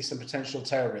could see some potential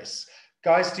tail risks.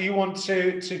 Guys, do you want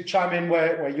to chime in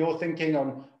where you're thinking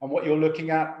on what you're looking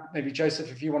at? Maybe Joseph,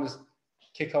 if you want to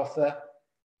kick off there.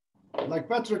 Like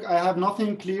Patrick, I have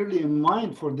nothing clearly in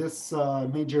mind for this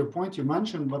major point you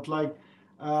mentioned, but like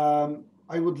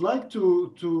I would like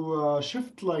to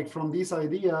shift like from these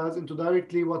ideas into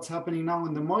directly what's happening now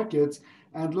in the markets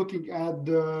and looking at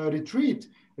the retreat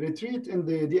in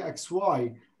the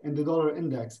DXY and the dollar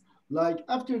index. Like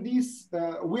after these,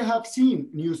 we have seen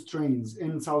new strains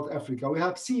in South Africa. We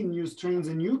have seen new strains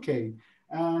in UK.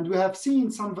 And we have seen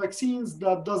some vaccines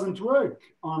that doesn't work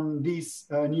on these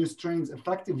new strains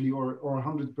effectively or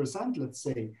 100%, let's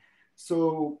say.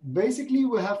 So basically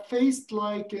we have faced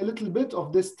like a little bit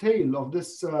of this tail of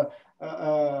this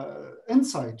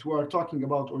insight we are talking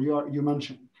about or you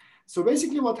mentioned. So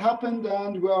basically what happened,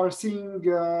 and we are seeing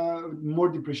more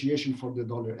depreciation for the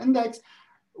dollar index.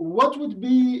 What would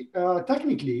be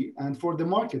technically, and for the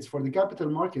markets, for the capital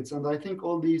markets, and I think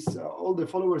all the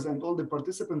followers and all the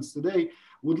participants today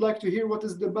would like to hear what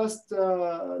is the best,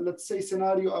 let's say,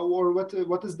 scenario, or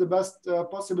what is the best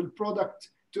possible product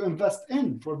to invest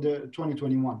in for the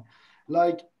 2021.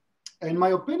 Like in my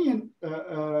opinion,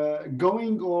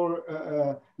 going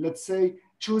or let's say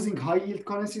choosing high yield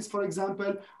currencies, for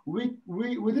example, we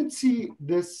did see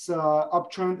this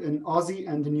uptrend in Aussie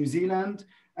and New Zealand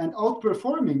and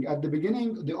outperforming at the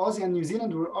beginning. The Aussie and New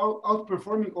Zealand were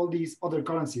outperforming all these other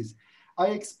currencies. I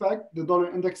expect the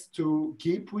dollar index to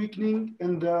keep weakening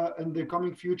in the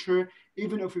coming future,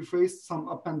 even if we face some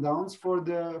up and downs for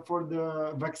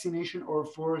the vaccination or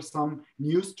for some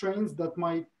new strains that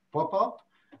might pop up.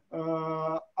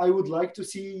 I would like to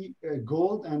see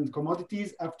gold and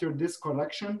commodities after this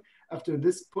correction, after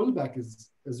this pullback is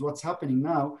what's happening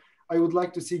now. I would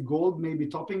like to see gold maybe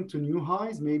topping to new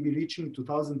highs, maybe reaching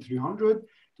 2,300,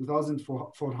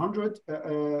 2,400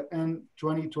 in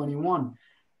 2021.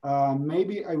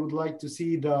 Maybe I would like to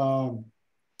see the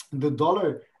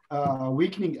dollar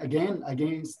weakening again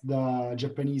against the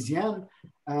Japanese yen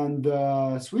and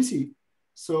Swissy.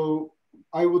 So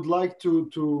I would like to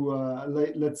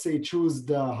let's say, choose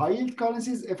the high yield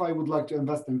currencies if I would like to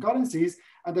invest in currencies,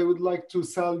 and I would like to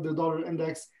sell the dollar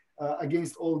index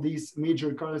against all these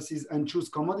major currencies and choose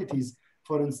commodities,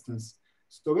 for instance.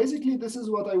 So basically, this is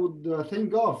what I would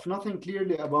think of. Nothing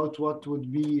clearly about what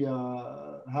would be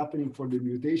happening for the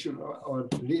mutation or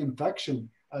reinfection,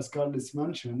 as Carlos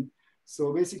mentioned.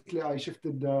 So basically, I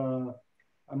shifted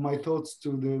my thoughts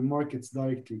to the markets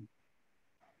directly.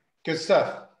 Good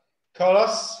stuff.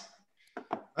 Carlos?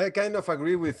 I kind of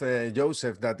agree with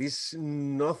Joseph that is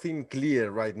nothing clear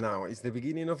right now. It's the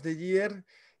beginning of the year.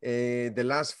 The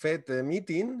last Fed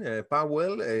meeting,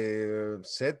 Powell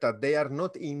said that they are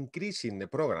not increasing the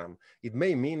program. It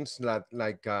may mean that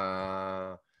like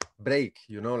a break,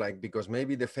 because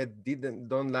maybe the Fed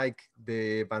don't like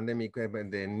the pandemic,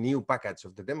 the new package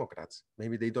of the Democrats.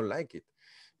 Maybe they don't like it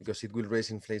because it will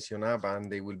raise inflation up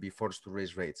and they will be forced to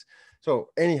raise rates. So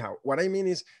anyhow, what I mean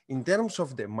is, in terms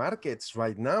of the markets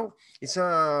right now, it's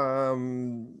a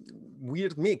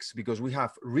weird mix because we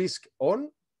have risk on,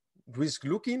 risk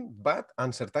looking, but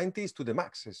uncertainties to the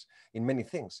maxes in many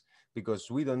things,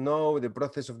 because we don't know the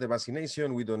process of the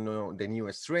vaccination, we don't know the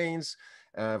new strains.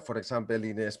 For example,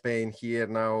 in Spain here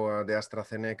now, the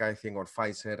AstraZeneca, I think, or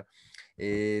Pfizer,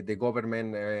 the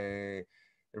government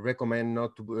recommend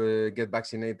not to get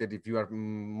vaccinated if you are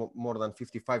more than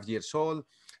 55 years old.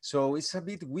 So it's a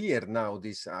bit weird now,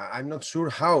 this. I'm not sure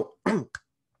how,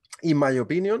 in my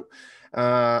opinion,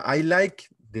 I like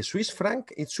the Swiss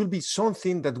franc. It should be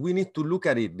something that we need to look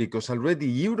at it, because already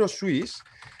Euro Swiss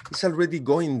is already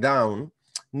going down,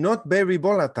 not very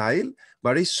volatile,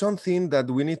 but it's something that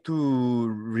we need to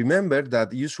remember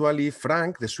that usually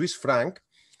the Swiss franc,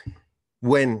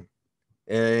 when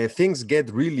things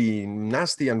get really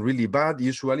nasty and really bad,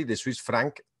 usually the Swiss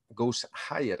franc goes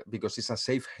higher because it's a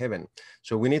safe haven.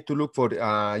 So we need to look for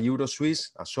Euro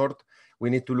Swiss, a short. We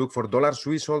need to look for dollar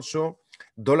Swiss also.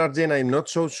 Dollar yen, I'm not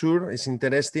so sure. It's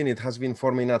interesting. It has been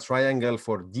forming a triangle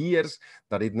for years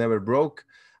that it never broke.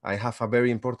 I have a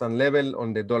very important level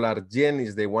on the dollar yen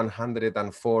is the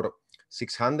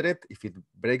 104,600. If it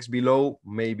breaks below,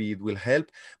 maybe it will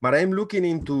help. But I'm looking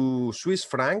into Swiss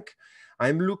franc.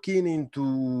 I'm looking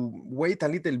into wait a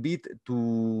little bit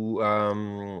to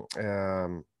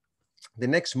the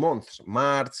next months,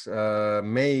 March,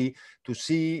 May, to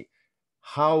see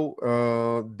how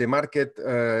the market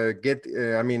the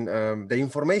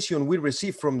information we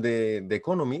receive from the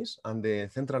economies and the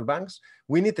central banks,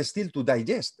 we need still to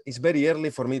digest. It's very early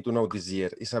for me to know this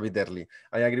year. It's a bit early.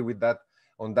 I agree with that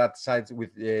on that side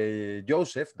with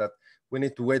Joseph, that we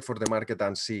need to wait for the market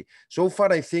and see. So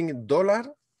far, I think dollar,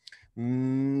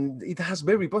 it has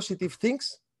very positive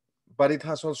things, but it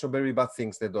has also very bad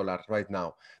things, the dollar right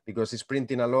now, because it's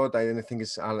printing a lot. I think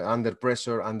it's under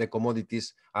pressure, and the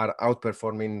commodities are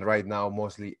outperforming right now,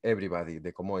 mostly everybody,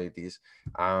 the commodities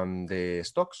and the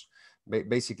stocks,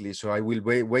 basically. So I will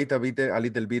wait a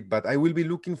little bit, but I will be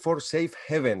looking for safe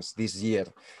havens this year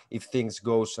if things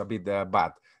goes a bit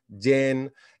bad. Yen,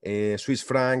 Swiss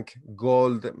franc,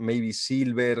 gold, maybe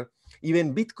silver,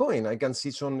 even Bitcoin. I can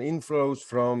see some inflows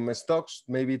from stocks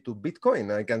maybe to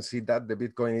Bitcoin. I can see that the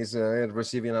Bitcoin is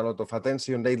receiving a lot of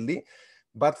attention lately,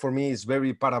 but for me it's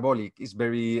very parabolic. It's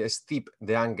very steep,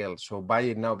 the angle. So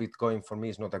buying now Bitcoin for me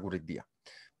is not a good idea.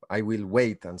 I will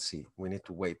wait and see. We need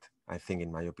to wait, I think,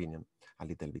 in my opinion, a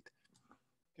little bit.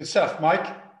 Good stuff, Mike.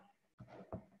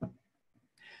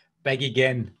 Back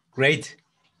again. Great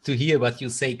to hear what you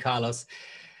say, Carlos.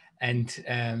 And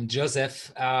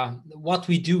Joseph, what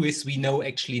we do is we know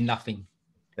actually nothing.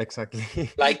 Exactly.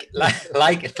 like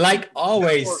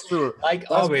always. That's for sure. Like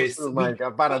That's always. For sure, Mike.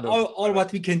 All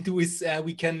what we can do is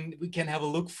we can have a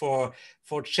look for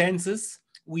chances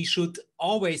we should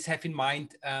always have in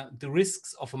mind the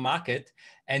risks of a market.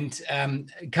 And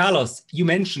Carlos, you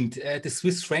mentioned the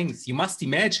Swiss francs. You must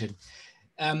imagine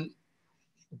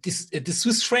the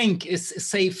Swiss franc is a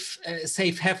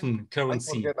safe haven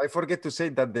currency. I forget to say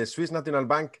that the Swiss National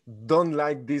Bank don't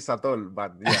like this at all,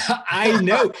 but yeah. I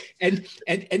know, and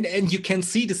you can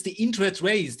see this. The interest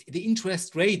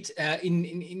rate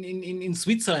in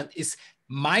Switzerland is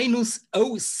minus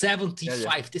 0.75.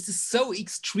 Yeah. This is so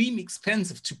extreme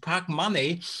expensive to park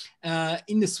money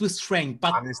in the Swiss franc,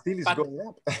 but and still is going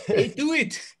up. They do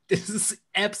it. This is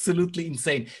absolutely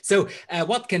insane. So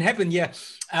what can happen? Yeah,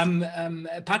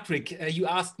 Patrick, you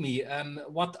asked me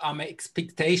what are my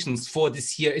expectations for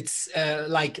this year. It's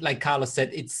like Carlos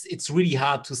said, it's really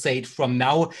hard to say it from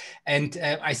now, and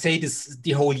I say this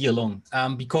the whole year long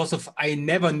because of I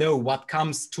never know what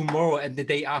comes tomorrow and the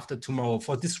day after tomorrow.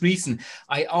 For this reason,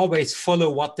 I always follow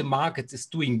what the market is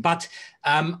doing. But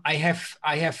I have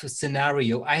a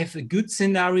scenario. I have a good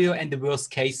scenario and the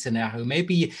worst case scenario.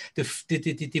 Maybe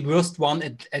the worst one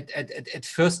at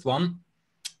first one.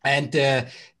 And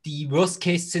the worst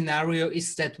case scenario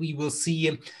is that we will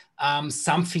see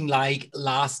something like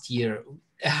last year,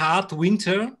 a hard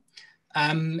winter,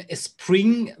 a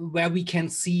spring where we can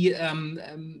see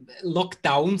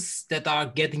lockdowns that are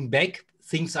getting back,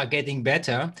 things are getting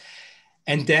better.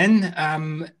 And then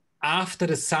after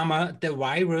the summer, the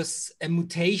virus, a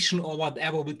mutation or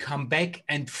whatever will come back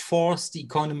and force the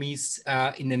economies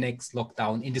in the next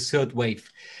lockdown, in the third wave.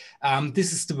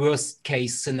 This is the worst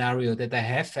case scenario that I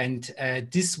have. And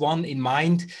this one in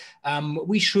mind,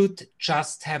 we should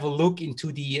just have a look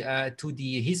into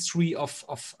the history of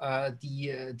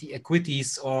the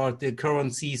equities or the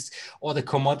currencies or the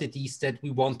commodities that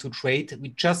we want to trade. We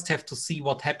just have to see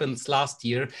what happens last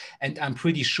year. And I'm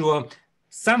pretty sure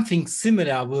something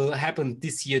similar will happen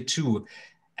this year too.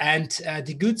 And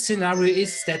the good scenario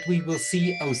is that we will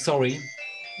see, oh, sorry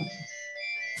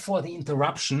for the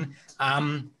interruption.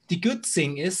 The good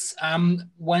thing is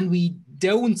when we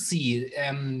don't see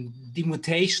the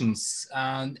mutations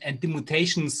and the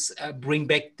mutations bring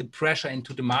back the pressure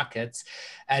into the markets,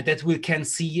 that we can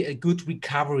see a good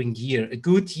recovering year,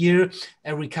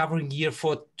 a recovering year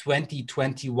for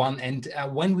 2021. And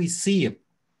when we see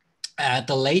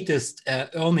the latest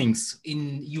earnings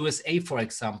in USA, for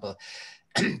example,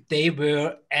 they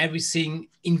were everything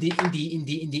in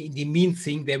the mean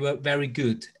thing. They were very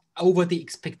good, over the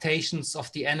expectations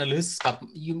of the analysts. But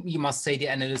you must say the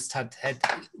analysts had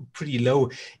pretty low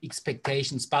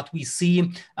expectations. But we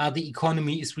see the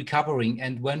economy is recovering,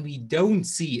 and when we don't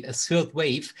see a third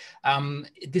wave,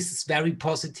 this is very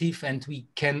positive, and we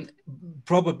can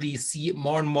probably see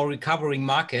more and more recovering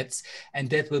markets, and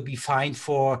that will be fine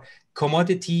for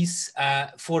commodities,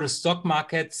 for the stock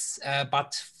markets,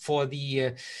 but for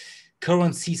the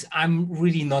currencies, I'm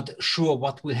really not sure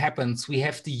what will happen. So we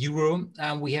have the euro,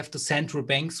 we have the central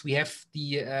banks, we have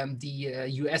the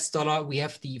US dollar, we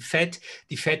have the Fed.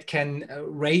 The Fed can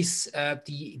raise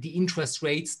the interest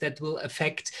rates that will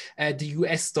affect the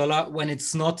US dollar when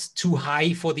it's not too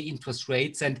high for the interest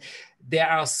rates. And there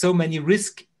are so many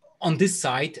risks on this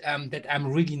side that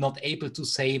I'm really not able to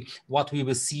say what we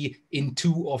will see in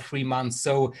 2 or 3 months.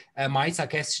 So my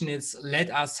suggestion is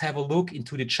let us have a look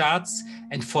into the charts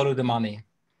and follow the money.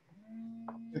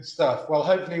 Good stuff. Well,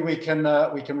 hopefully we can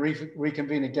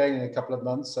reconvene again in a couple of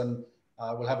months, and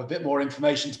we'll have a bit more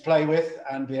information to play with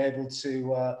and be able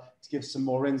to give some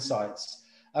more insights.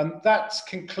 That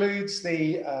concludes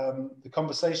the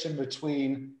conversation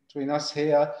between us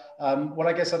here. What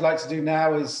I guess I'd like to do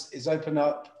now is open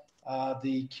up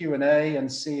the Q&A and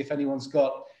see if anyone's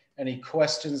got any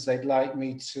questions they'd like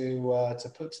me to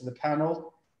put to the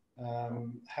panel.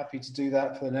 Happy to do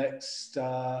that for the next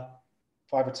 5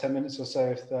 or 10 minutes or so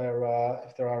if there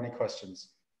are any questions.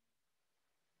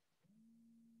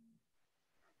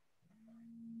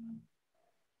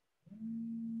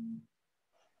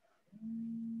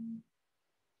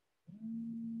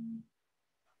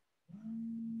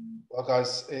 Well,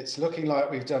 guys, it's looking like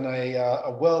we've done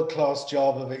a world-class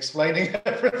job of explaining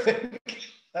everything.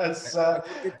 As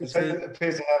it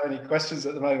appears to have any questions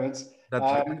at the moment.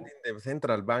 Regarding the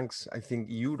central banks, I think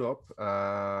Europe,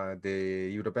 the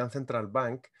European Central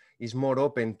Bank, is more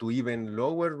open to even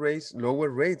lower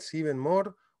rates even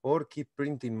more, or keep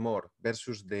printing more,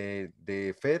 versus the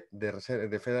Fed,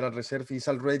 the Federal Reserve, is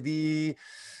already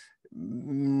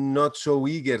not so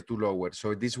eager to lower.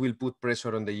 So this will put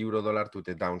pressure on the euro dollar to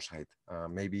the downside.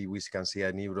 Maybe we can see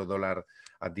an euro dollar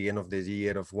at the end of the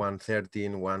year of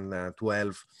 113,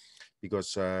 112.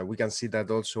 because we can see that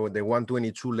also the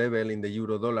 122 level in the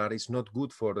euro dollar is not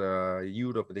good for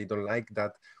Europe. They don't like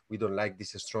that. We don't like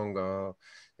this strong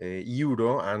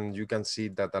euro. And you can see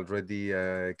that already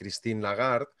Christine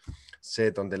Lagarde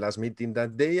said on the last meeting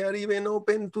that they are even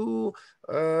open to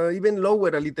even lower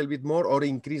a little bit more or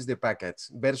increase the package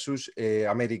versus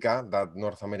America, that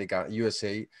North America,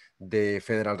 USA, the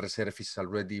Federal Reserve is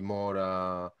already more,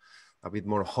 a bit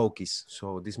more hawkish.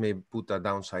 So this may put a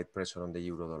downside pressure on the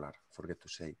euro dollar, forget to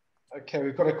say. Okay,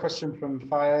 we've got a question from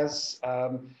Fayez.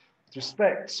 With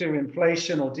respect to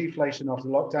inflation or deflation after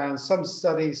lockdown, some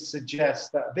studies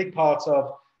suggest that a big part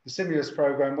of the stimulus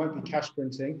program won't be cash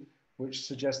printing, which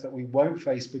suggests that we won't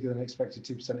face bigger than expected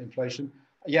 2% inflation.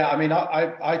 Yeah, I mean,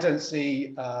 I don't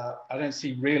see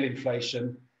real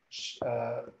inflation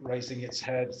raising its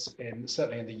head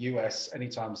certainly in the US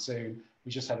anytime soon.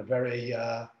 We just had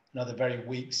another very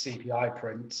weak CPI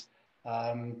print.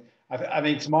 I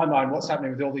mean, to my mind, what's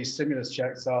happening with all these stimulus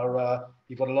checks are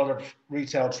you've got a lot of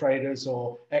retail traders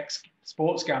or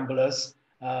ex-sports gamblers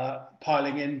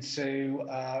piling into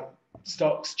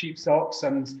stocks, cheap stocks,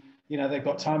 and they've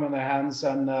got time on their hands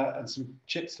and some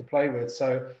chips to play with.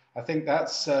 So I think that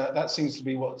seems to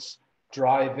be what's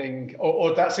driving,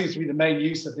 or that seems to be the main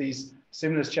use of these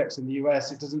stimulus checks in the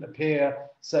US. It doesn't appear,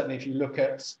 certainly if you look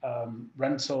at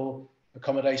rental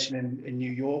accommodation in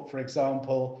New York, for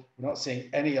example, we're not seeing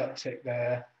any uptick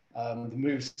there. The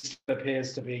move still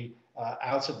appears to be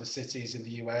out of the cities in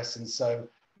the US, and so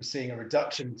we're seeing a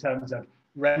reduction in terms of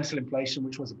rental inflation,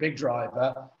 which was a big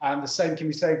driver. And the same can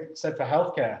be said for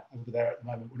healthcare over there at the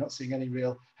moment. We're not seeing any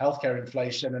real healthcare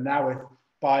inflation. And now with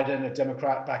Biden, a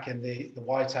Democrat, back in the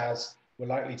White House, we're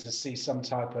likely to see some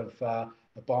type of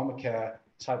Obamacare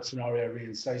type scenario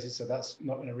reinstated. So that's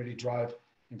not going to really drive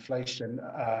inflation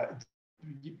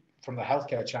from the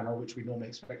healthcare channel, which we normally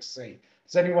expect to see.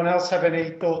 Does anyone else have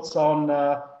any thoughts on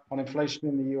inflation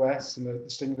in the US and the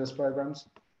stimulus programs?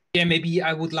 Yeah, maybe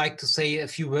I would like to say a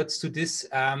few words to this.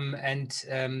 The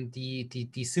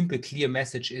simple, clear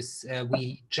message is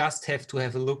we just have to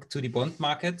have a look to the bond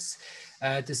markets.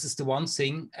 This is the one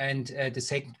thing. And the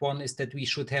second one is that we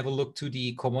should have a look to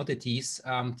the commodities,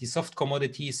 the soft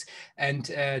commodities, and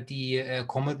the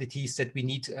commodities that we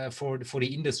need for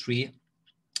the industry.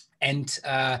 And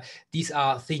these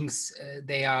are things,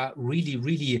 they are really,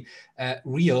 really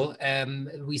real.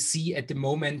 We see at the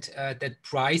moment that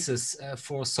prices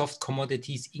for soft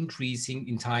commodities increasing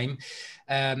in time.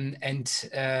 And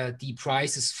the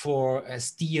prices for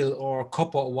steel or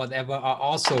copper or whatever are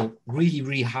also really,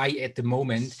 really high at the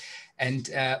moment.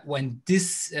 And when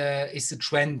this is a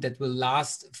trend that will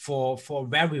last for a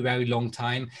very, very long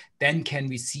time, then can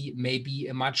we see maybe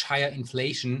a much higher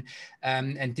inflation,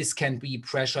 and this can be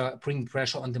bring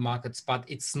pressure on the markets. But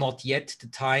it's not yet the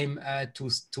time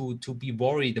to be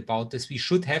worried about this. We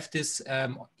should have this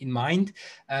in mind,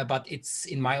 but it's,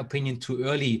 in my opinion, too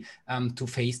early to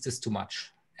face this too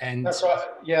much. And that's right.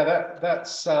 Yeah,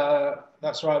 that's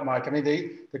right, Mike. I mean,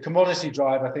 the commodity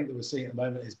drive I think that we're seeing at the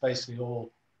moment is basically all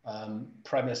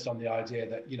premised on the idea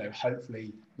that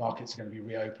hopefully markets are going to be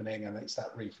reopening, and it's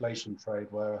that reflation trade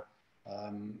where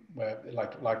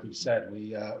like we've said,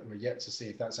 we're yet to see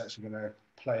if that's actually going to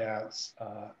play out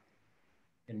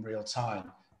in real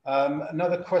time.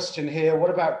 Another question here: what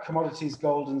about commodities,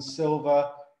 gold and silver,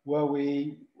 where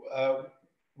we are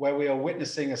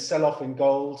witnessing a sell-off in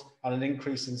gold and an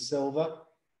increase in silver?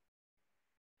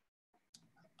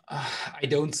 I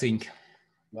don't think.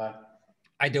 No.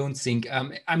 I don't think.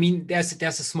 I mean, there's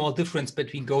a small difference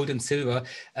between gold and silver.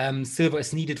 Silver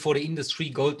is needed for the industry,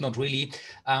 gold not really.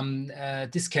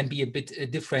 This can be a bit a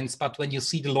difference, but when you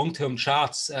see the long-term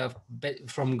charts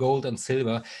from gold and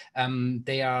silver,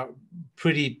 they are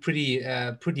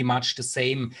pretty much the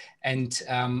same. And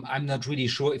I'm not really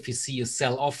sure if you see a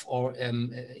sell-off or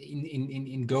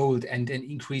in gold and an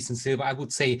increase in silver. I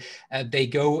would say they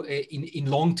go in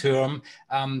long term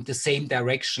the same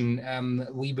direction.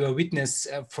 We witnessed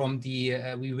the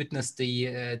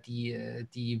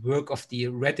work of the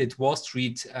Reddit Wall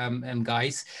Street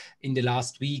guys in the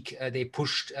last week. They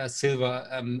pushed silver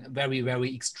very,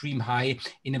 very extreme high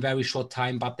in a very short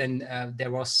time, but then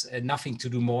there was nothing to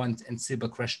do more, and silver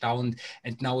crashed down,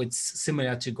 and now it's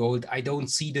similar to gold. I don't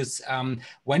see this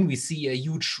when we see a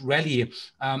huge rally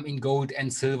in gold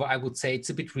and silver. I would say it's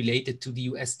a bit related to the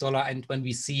US dollar, and when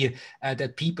we see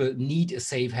that people need a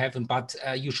safe haven. But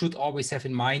you should always have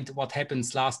in mind what happens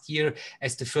last year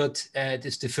as the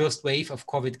first wave of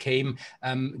COVID came.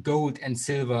 Gold and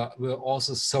silver were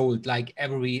also sold, like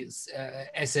every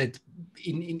asset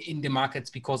in the markets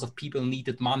because of people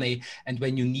needed money. And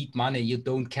when you need money, you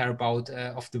don't care about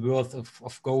of the worth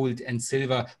of gold and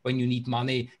silver. When you need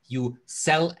money, you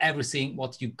sell everything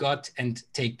what you got and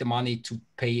take the money to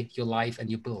pay your life and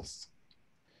your bills.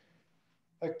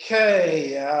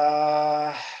 Okay,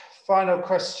 final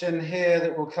question here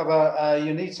that we'll cover.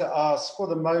 Unita asks, for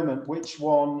the moment, which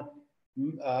one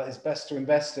is best to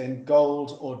invest in,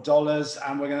 gold or dollars?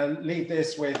 And we're going to leave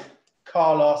this with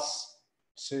Carlos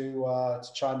to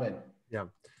chime in.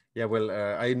 Yeah. Well,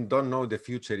 I don't know the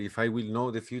future. If I will know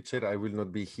the future, I will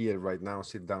not be here right now,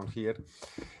 sit down here.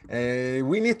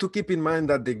 We need to keep in mind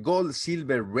that the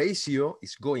gold-silver ratio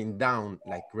is going down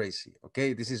like crazy,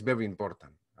 okay? This is very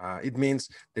important. It means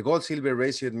the gold-silver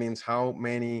ratio, it means how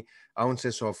many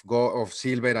ounces of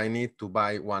silver I need to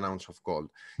buy 1 ounce of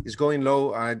gold. It's going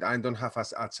low. I don't have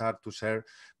a chart to share,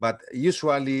 but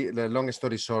usually, the long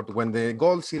story short, when the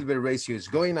gold-silver ratio is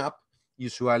going up,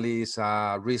 usually is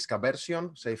a risk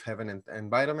aversion, safe haven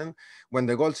environment. When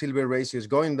the gold-silver ratio is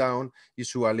going down,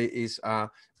 usually is a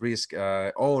risk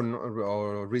on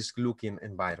or risk-looking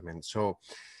environment. So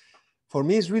for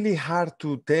me, it's really hard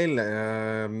to tell.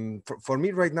 For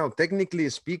me right now, technically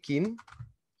speaking,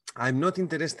 I'm not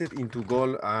interested into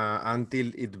gold until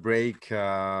it break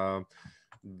the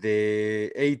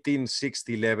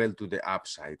 1860 level to the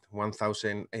upside,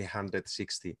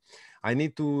 1860. I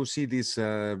need to see this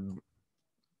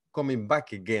coming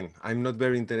back again. I'm not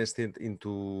very interested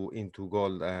into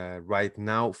gold right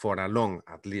now for a long,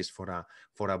 at least for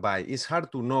a buy. It's hard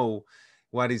to know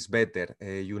what is better,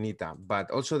 Unita,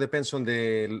 but also depends on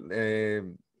the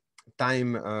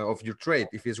time of your trade.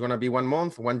 If it's going to be 1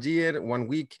 month, 1 year, 1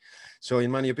 week. So in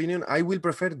my opinion, I will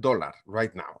prefer dollar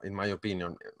right now, in my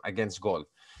opinion, against gold.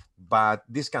 But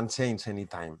this can change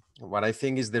anytime. What I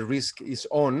think is the risk is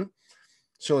on.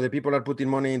 So the people are putting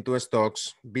money into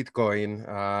stocks, Bitcoin,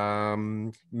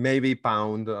 maybe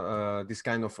pound, this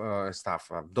kind of stuff.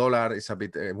 Dollar is a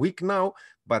bit weak now,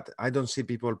 but I don't see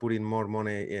people putting more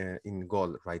money in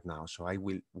gold right now. So I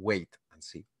will wait and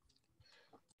see.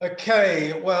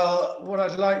 Okay, well, what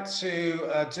I'd like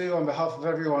to do on behalf of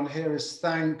everyone here is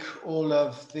thank all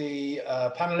of the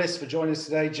panelists for joining us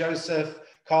today, Joseph,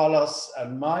 Carlos,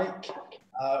 and Mike.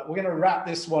 We're going to wrap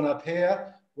this one up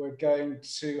here. We're going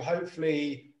to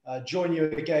hopefully join you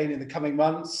again in the coming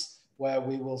months, where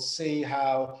we will see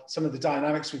how some of the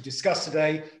dynamics we've discussed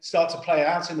today start to play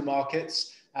out in the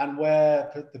markets and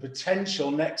where the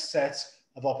potential next set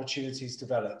of opportunities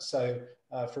develop. So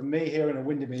from me here in a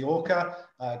windy Mallorca,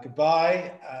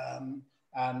 goodbye,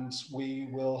 and we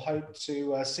will hope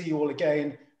to see you all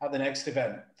again at the next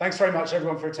event. Thanks very much,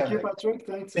 everyone, for attending. Thank you, Patrick.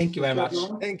 Thanks. Thank you very much.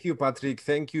 Everyone. Thank you, Patrick.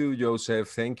 Thank you, Joseph.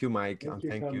 Thank you, Mike. Thank and you,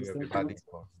 thank Carlos. you, Thank everybody, you.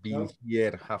 for being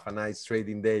here. Have a nice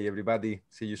trading day, everybody.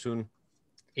 See you soon.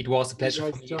 It was a pleasure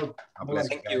Guys, for me. ciao. God bless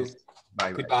Thank you you. guys.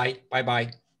 Bye. Goodbye.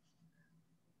 Bye-bye.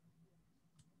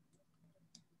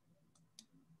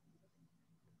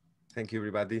 Thank you,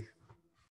 everybody.